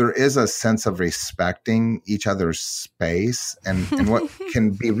there is a sense of respecting each other's space, and what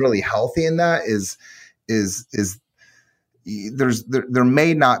can be really healthy in that is there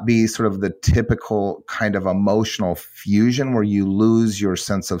may not be sort of the typical kind of emotional fusion where you lose your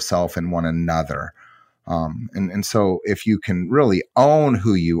sense of self in one another. And so if you can really own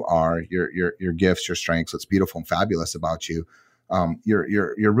who you are, your gifts, your strengths, what's beautiful and fabulous about you,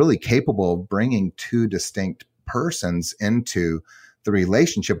 you're really capable of bringing 2 distinct persons into the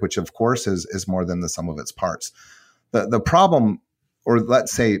relationship, which of course is more than the sum of its parts. The problem, or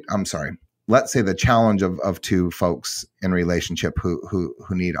let's say the challenge of 2 folks in relationship who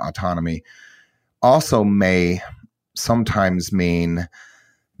need autonomy also may sometimes mean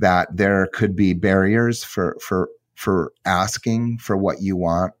that there could be barriers for asking for what you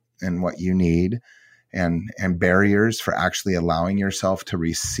want and what you need, and barriers for actually allowing yourself to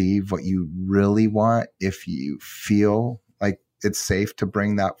receive what you really want if you feel like it's safe to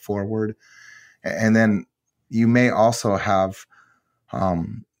bring that forward. And then you may also have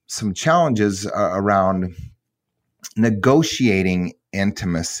some challenges around negotiating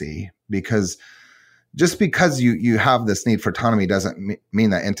intimacy, because just because you have this need for autonomy doesn't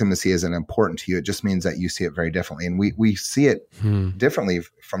mean that intimacy isn't important to you. It just means that you see it very differently. And we see it differently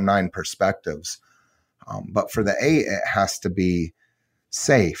from 9 perspectives. But for the 8, it has to be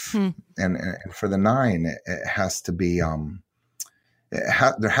safe. And for the 9, it has to be,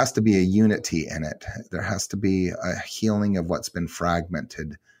 there has to be a unity in it. There has to be a healing of what's been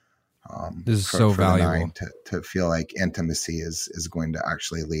fragmented. This is so valuable to feel like intimacy is going to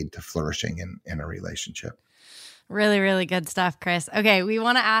actually lead to flourishing in a relationship. Really, really good stuff, Chris. Okay, we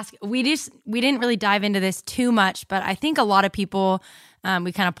want to ask, we didn't really dive into this too much, but I think a lot of people,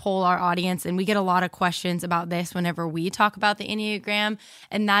 we kind of poll our audience and we get a lot of questions about this whenever we talk about the Enneagram,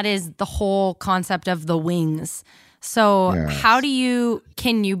 and that is the whole concept of the wings. So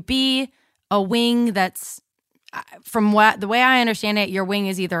can you be a wing that's, from the way I understand it, your wing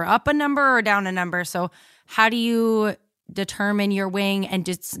is either up a number or down a number. So how do you determine your wing? And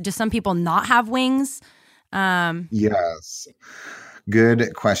do some people not have wings? Yes.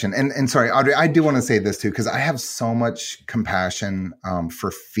 Good question. And sorry, Audrey, I do want to say this too, because I have so much compassion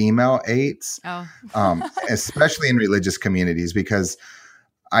for female eights, especially in religious communities, because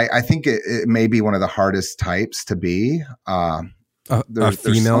I think it may be one of the hardest types to be. A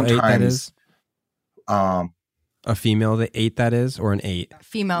female eight, that is? A female eight, that is, or an eight?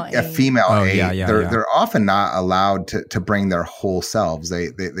 Female eight. A female eight. Yeah, they're often not allowed to bring their whole selves.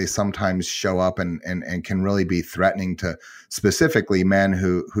 They sometimes show up and can really be threatening to specifically men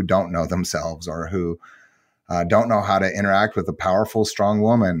who don't know themselves or who don't know how to interact with a powerful, strong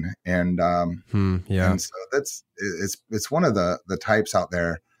woman. And and so it's one of the types out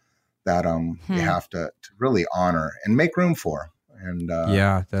there that you have to really honor and make room for. And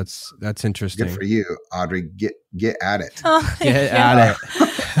that's interesting. Good for you, Audrey. Get at it. Get at it.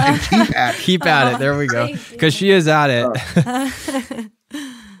 And keep at it. Keep at it. There we go. Because she is at it.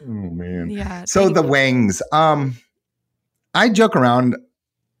 Oh man. Yeah. So the wings. I joke around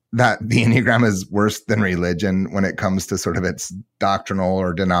that the Enneagram is worse than religion when it comes to sort of its doctrinal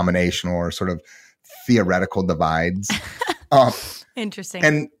or denominational or sort of theoretical divides.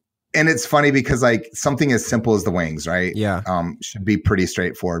 Interesting. And it's funny because like something as simple as the wings, right? Yeah. Should be pretty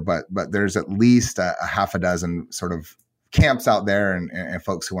straightforward, but there's at least a half a dozen sort of camps out there and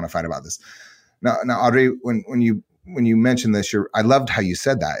folks who want to fight about this. Now, Audrey, when you mentioned this, I loved how you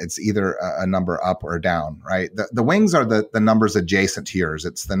said that. It's either a number up or down, right? The wings are the numbers adjacent to yours.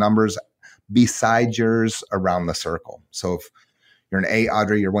 It's the numbers beside yours around the circle. So if you're an 8,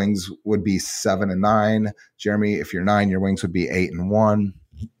 Audrey, your wings would be 7 and 9. Jeremy, if you're 9, your wings would be 8 and 1.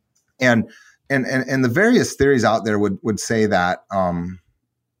 And the various theories out there would say that,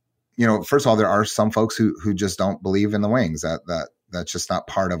 first of all, there are some folks who just don't believe in the wings. That's just not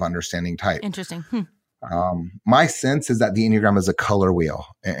part of understanding type. Interesting. My sense is that the Enneagram is a color wheel,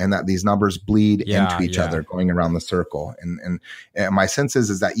 and that these numbers bleed into each other going around the circle. And my sense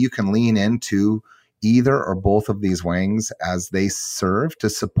is that you can lean into either or both of these wings as they serve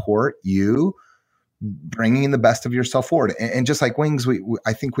to support you bringing the best of yourself forward. And just like wings,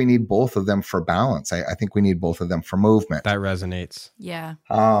 I think we need both of them for balance. I think we need both of them for movement. That resonates. Yeah.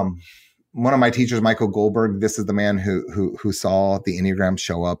 One of my teachers, Michael Goldberg, this is the man who saw the Enneagram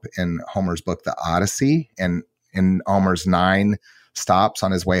show up in Homer's book, The Odyssey, and in Homer's 9 stops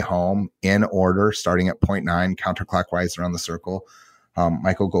on his way home in order, starting at point 9, counterclockwise around the circle.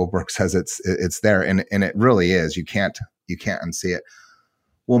 Michael Goldberg says it's there, and it really is. You can't unsee it.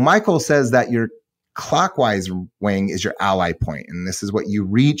 Well, Michael says that your clockwise wing is your ally point, and this is what you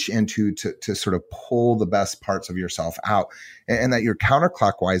reach into to sort of pull the best parts of yourself out, and that your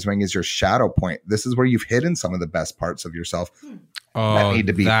counterclockwise wing is your shadow point. This is where you've hidden some of the best parts of yourself that need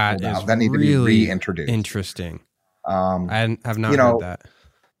to be pulled out, that need to be reintroduced. Interesting. I have not heard that.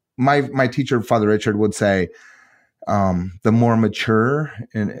 My teacher, Father Richard, would say, the more mature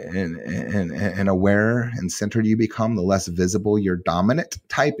and aware and centered you become, the less visible your dominant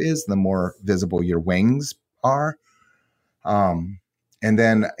type is, the more visible your wings are. And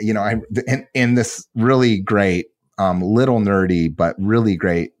then, in this really great, little nerdy, but really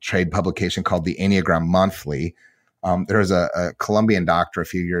great trade publication called the Enneagram Monthly, there was a Colombian doctor a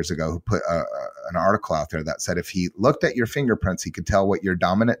few years ago who put an article out there that said if he looked at your fingerprints, he could tell what your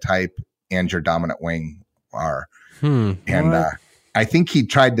dominant type and your dominant wing are. And I think he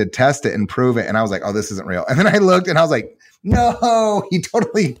tried to test it and prove it. And I was like, oh, this isn't real. And then I looked and I was like, no, he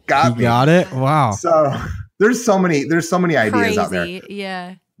totally got me. You got it? Wow. So there's so many ideas Crazy. out there.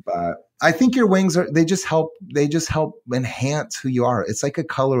 Yeah. But I think your wings they just help enhance who you are. It's like a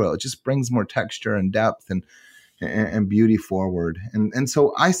color wheel. It just brings more texture and depth and beauty forward. And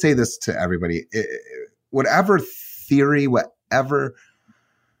so I say this to everybody, whatever theory, whatever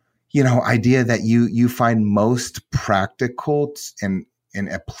idea that you find most practical and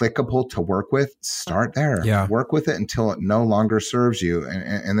applicable to work with, start there. Yeah. Work with it until it no longer serves you,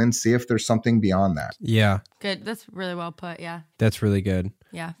 and then see if there's something beyond that. Yeah. Good. That's really well put. Yeah. That's really good.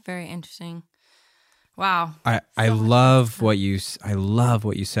 Yeah. Very interesting. Wow. I love what you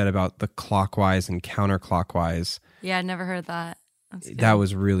said about the clockwise and counterclockwise. Yeah, I never heard that. That's good. That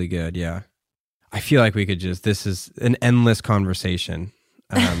was really good. Yeah. I feel like we could this is an endless conversation.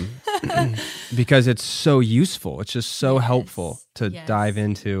 Because it's so useful. It's just so helpful to dive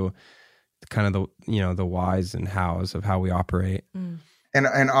into kind of the whys and hows of how we operate. And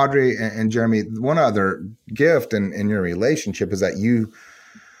Audrey and Jeremy, one other gift in your relationship is that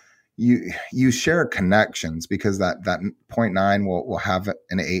you share connections, because that 0.9 will have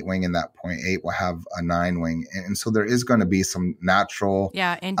an 8 wing, and that 0.8 will have a 9 wing. And so there is going to be some natural,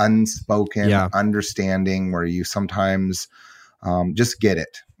 unspoken understanding where you sometimes just get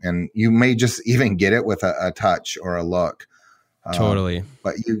it. And you may just even get it with a touch or a look. Totally.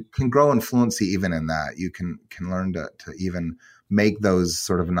 But you can grow in fluency even in that. You can learn to even make those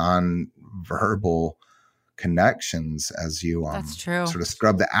sort of non-verbal connections as you That's true. sort of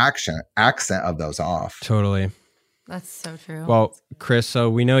scrub the accent of those off. Totally. That's so true. Well, Chris, so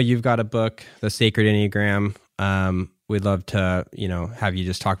we know you've got a book, The Sacred Enneagram. We'd love to, have you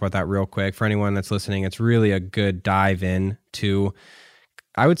just talk about that real quick. For anyone that's listening, it's really a good dive in to,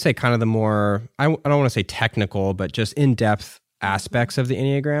 I would say, kind of the more, I don't want to say technical, but just in-depth aspects of the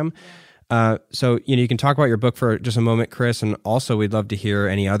Enneagram. So, you can talk about your book for just a moment, Chris, and also we'd love to hear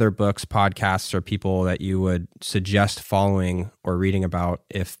any other books, podcasts, or people that you would suggest following or reading about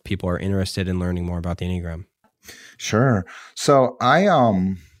if people are interested in learning more about the Enneagram. Sure. So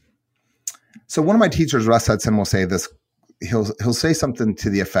so one of my teachers, Russ Hudson, will say this. He'll say something to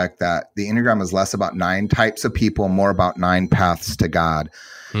the effect that the Enneagram is less about 9 types of people, more about 9 paths to God.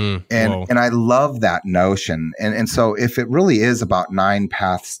 And I love that notion. And so if it really is about 9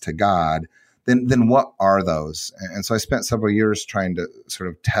 paths to God, then what are those? And so I spent several years trying to sort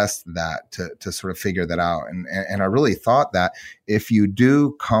of test that to sort of figure that out. And I really thought that if you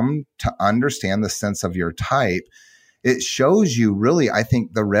do come to understand the sense of your type, it shows you really, I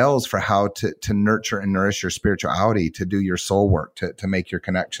think, the rails for how to nurture and nourish your spirituality, to do your soul work, to make your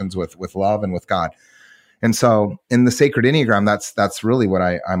connections with love and with God. And so in the Sacred Enneagram, that's really what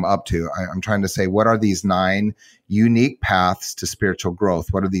I'm up to. I'm trying to say, what are these 9 unique paths to spiritual growth?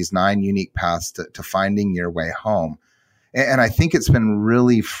 What are these 9 unique paths to finding your way home? And I think it's been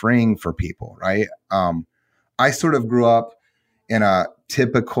really freeing for people, right? I sort of grew up in a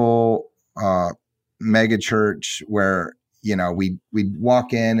typical mega church where, we'd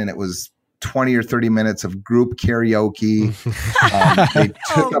walk in and it was 20 or 30 minutes of group karaoke. They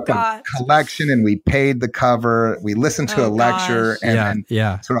took up a collection and we paid the cover. We listened to a lecture and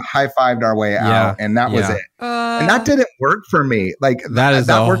sort of high-fived our way out. And that was it. And that didn't work for me. Like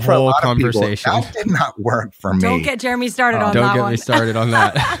that worked for a lot of people. That did not work for me. Don't get Jeremy started on that Don't one. get me started on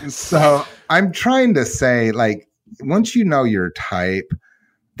that. So I'm trying to say, like, once you know your type,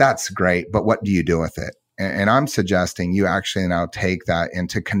 that's great. But what do you do with it? And I'm suggesting you actually now take that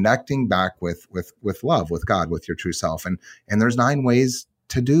into connecting back with love, with God, with your true self. And there's 9 ways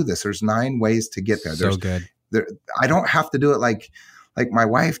to do this. There's 9 ways to get there. So good. I don't have to do it like my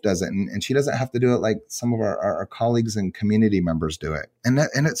wife does it. And she doesn't have to do it like some of our colleagues and community members do it. And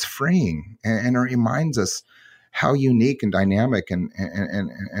it's freeing. And it reminds us how unique and dynamic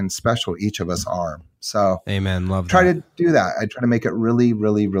and special each of us are. So amen. Love that. Try to do that. I try to make it really,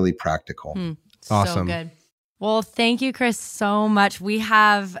 really, really practical. Awesome. So good. Well, thank you, Chris, so much. We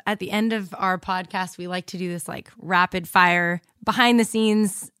have, at the end of our podcast, we like to do this like rapid fire behind the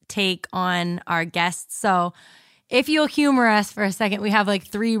scenes take on our guests. So if you'll humor us for a second, we have like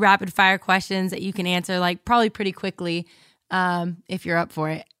 3 rapid fire questions that you can answer like probably pretty quickly if you're up for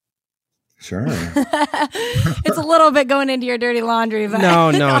it. Sure. It's a little bit going into your dirty laundry. But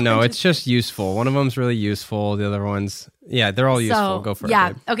No. It's just useful. One of them's really useful. The other ones, they're all useful. Go for it.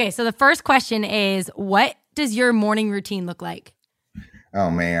 Yeah. Okay. So the first question is, what does your morning routine look like?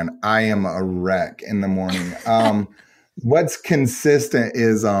 Oh man, I am a wreck in the morning. What's consistent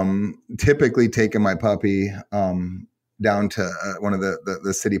is typically taking my puppy down to one of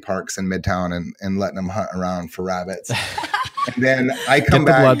the city parks in Midtown and letting him hunt around for rabbits. And then I come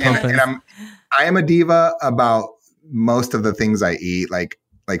back and I am a diva about most of the things I eat. Like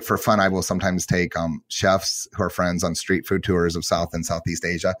for fun, I will sometimes take chefs who are friends on street food tours of South and Southeast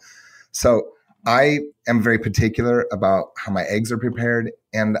Asia. So I am very particular about how my eggs are prepared.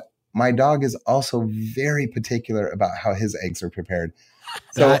 And my dog is also very particular about how his eggs are prepared.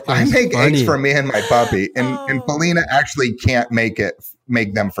 So I make eggs for me and my puppy. And Felina actually can't make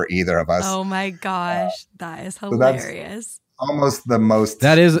them for either of us. Oh my gosh. That is hilarious. Almost the most.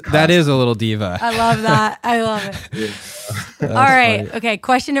 That is a little diva. I love that. I love it. All right. Funny. Okay.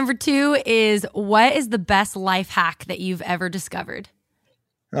 Question number 2 is, what is the best life hack that you've ever discovered?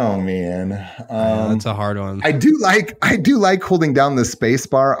 Oh man, that's a hard one. I do like holding down the space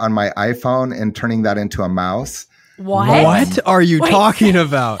bar on my iPhone and turning that into a mouse. What are you talking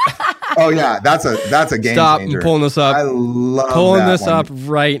about? Oh yeah, that's a game changer. Stop pulling this up. I love pulling this up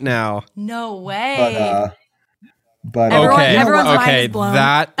right now. No way. But everyone's mind is blown.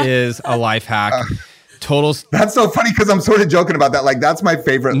 That is a life hack. Total. That's so funny because I'm sort of joking about that. Like that's my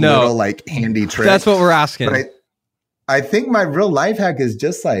favorite little like handy trick. That's what we're asking. But I think my real life hack is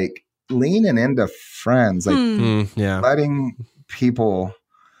just like leaning into friends, like letting people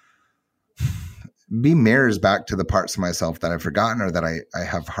be mirrors back to the parts of myself that I've forgotten or that I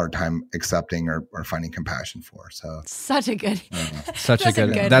have a hard time accepting or finding compassion for. So such a good, that's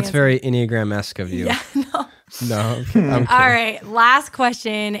answer. very Enneagram-esque of you. Yeah, no. No. I'm All right. Last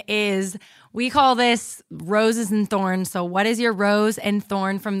question is, we call this roses and thorns. So what is your rose and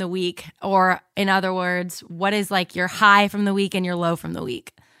thorn from the week? Or in other words, what is like your high from the week and your low from the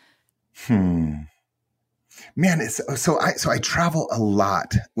week? Man, so I travel a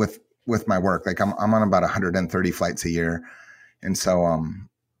lot with my work. Like I'm on about 130 flights a year. And so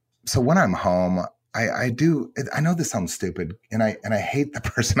when I'm home, I know this sounds stupid and I hate the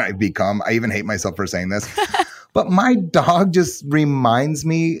person I've become. I even hate myself for saying this, but my dog just reminds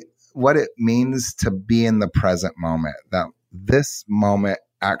me what it means to be in the present moment, that this moment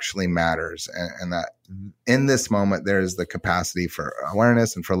actually matters. And that in this moment, there's the capacity for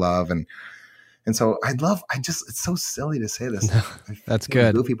awareness and for love. And so it's so silly to say this. That's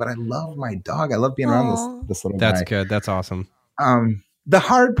good. Goofy, but I love my dog. I love being around this little guy. That's good. That's awesome. The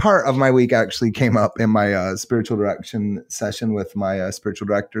hard part of my week actually came up in my spiritual direction session with my spiritual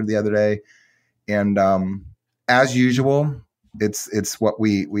director the other day. And as usual, it's what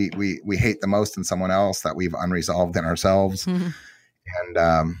we hate the most in someone else that we've unresolved in ourselves. And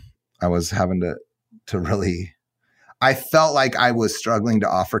I was having to really, I felt like I was struggling to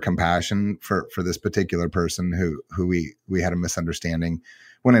offer compassion for this particular person who we had a misunderstanding,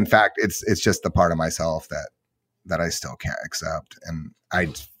 when in fact it's just the part of myself that I still can't accept, and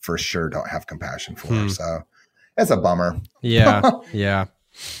I for sure don't have compassion for. So it's a bummer. Yeah.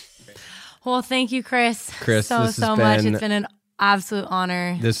 Well, thank you, Chris so much. It's been an absolute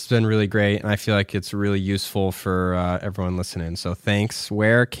honor. This has been really great, and I feel like it's really useful for everyone listening. So thanks.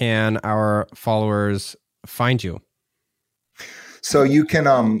 Where can our followers find you? So you can,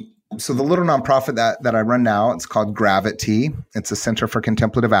 so the little nonprofit that I run now, it's called Gravity. It's a Center for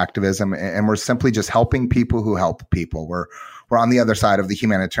Contemplative Activism, and we're simply just helping people who help people. We're on the other side of the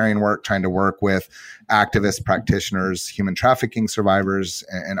humanitarian work, trying to work with activists, practitioners, human trafficking survivors,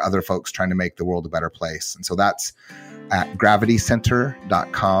 and other folks trying to make the world a better place. And so that's at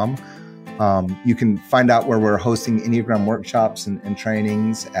gravitycenter.com. You can find out where we're hosting Enneagram workshops and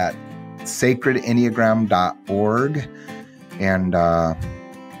trainings at sacredenneagram.org. And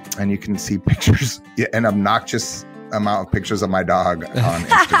you can see pictures, an obnoxious amount of pictures of my dog on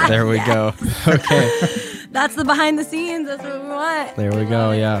Instagram. There we go. Okay. That's the behind the scenes. That's what we want. There we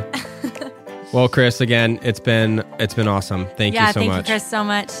go. Yeah. Well, Chris, again, it's been awesome. Thank you so much. Thank you, Chris, so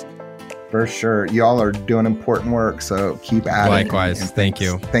much. For sure. Y'all are doing important work, so keep at it. Likewise. Thank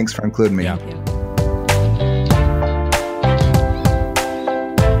you. Thanks for including me. Yeah.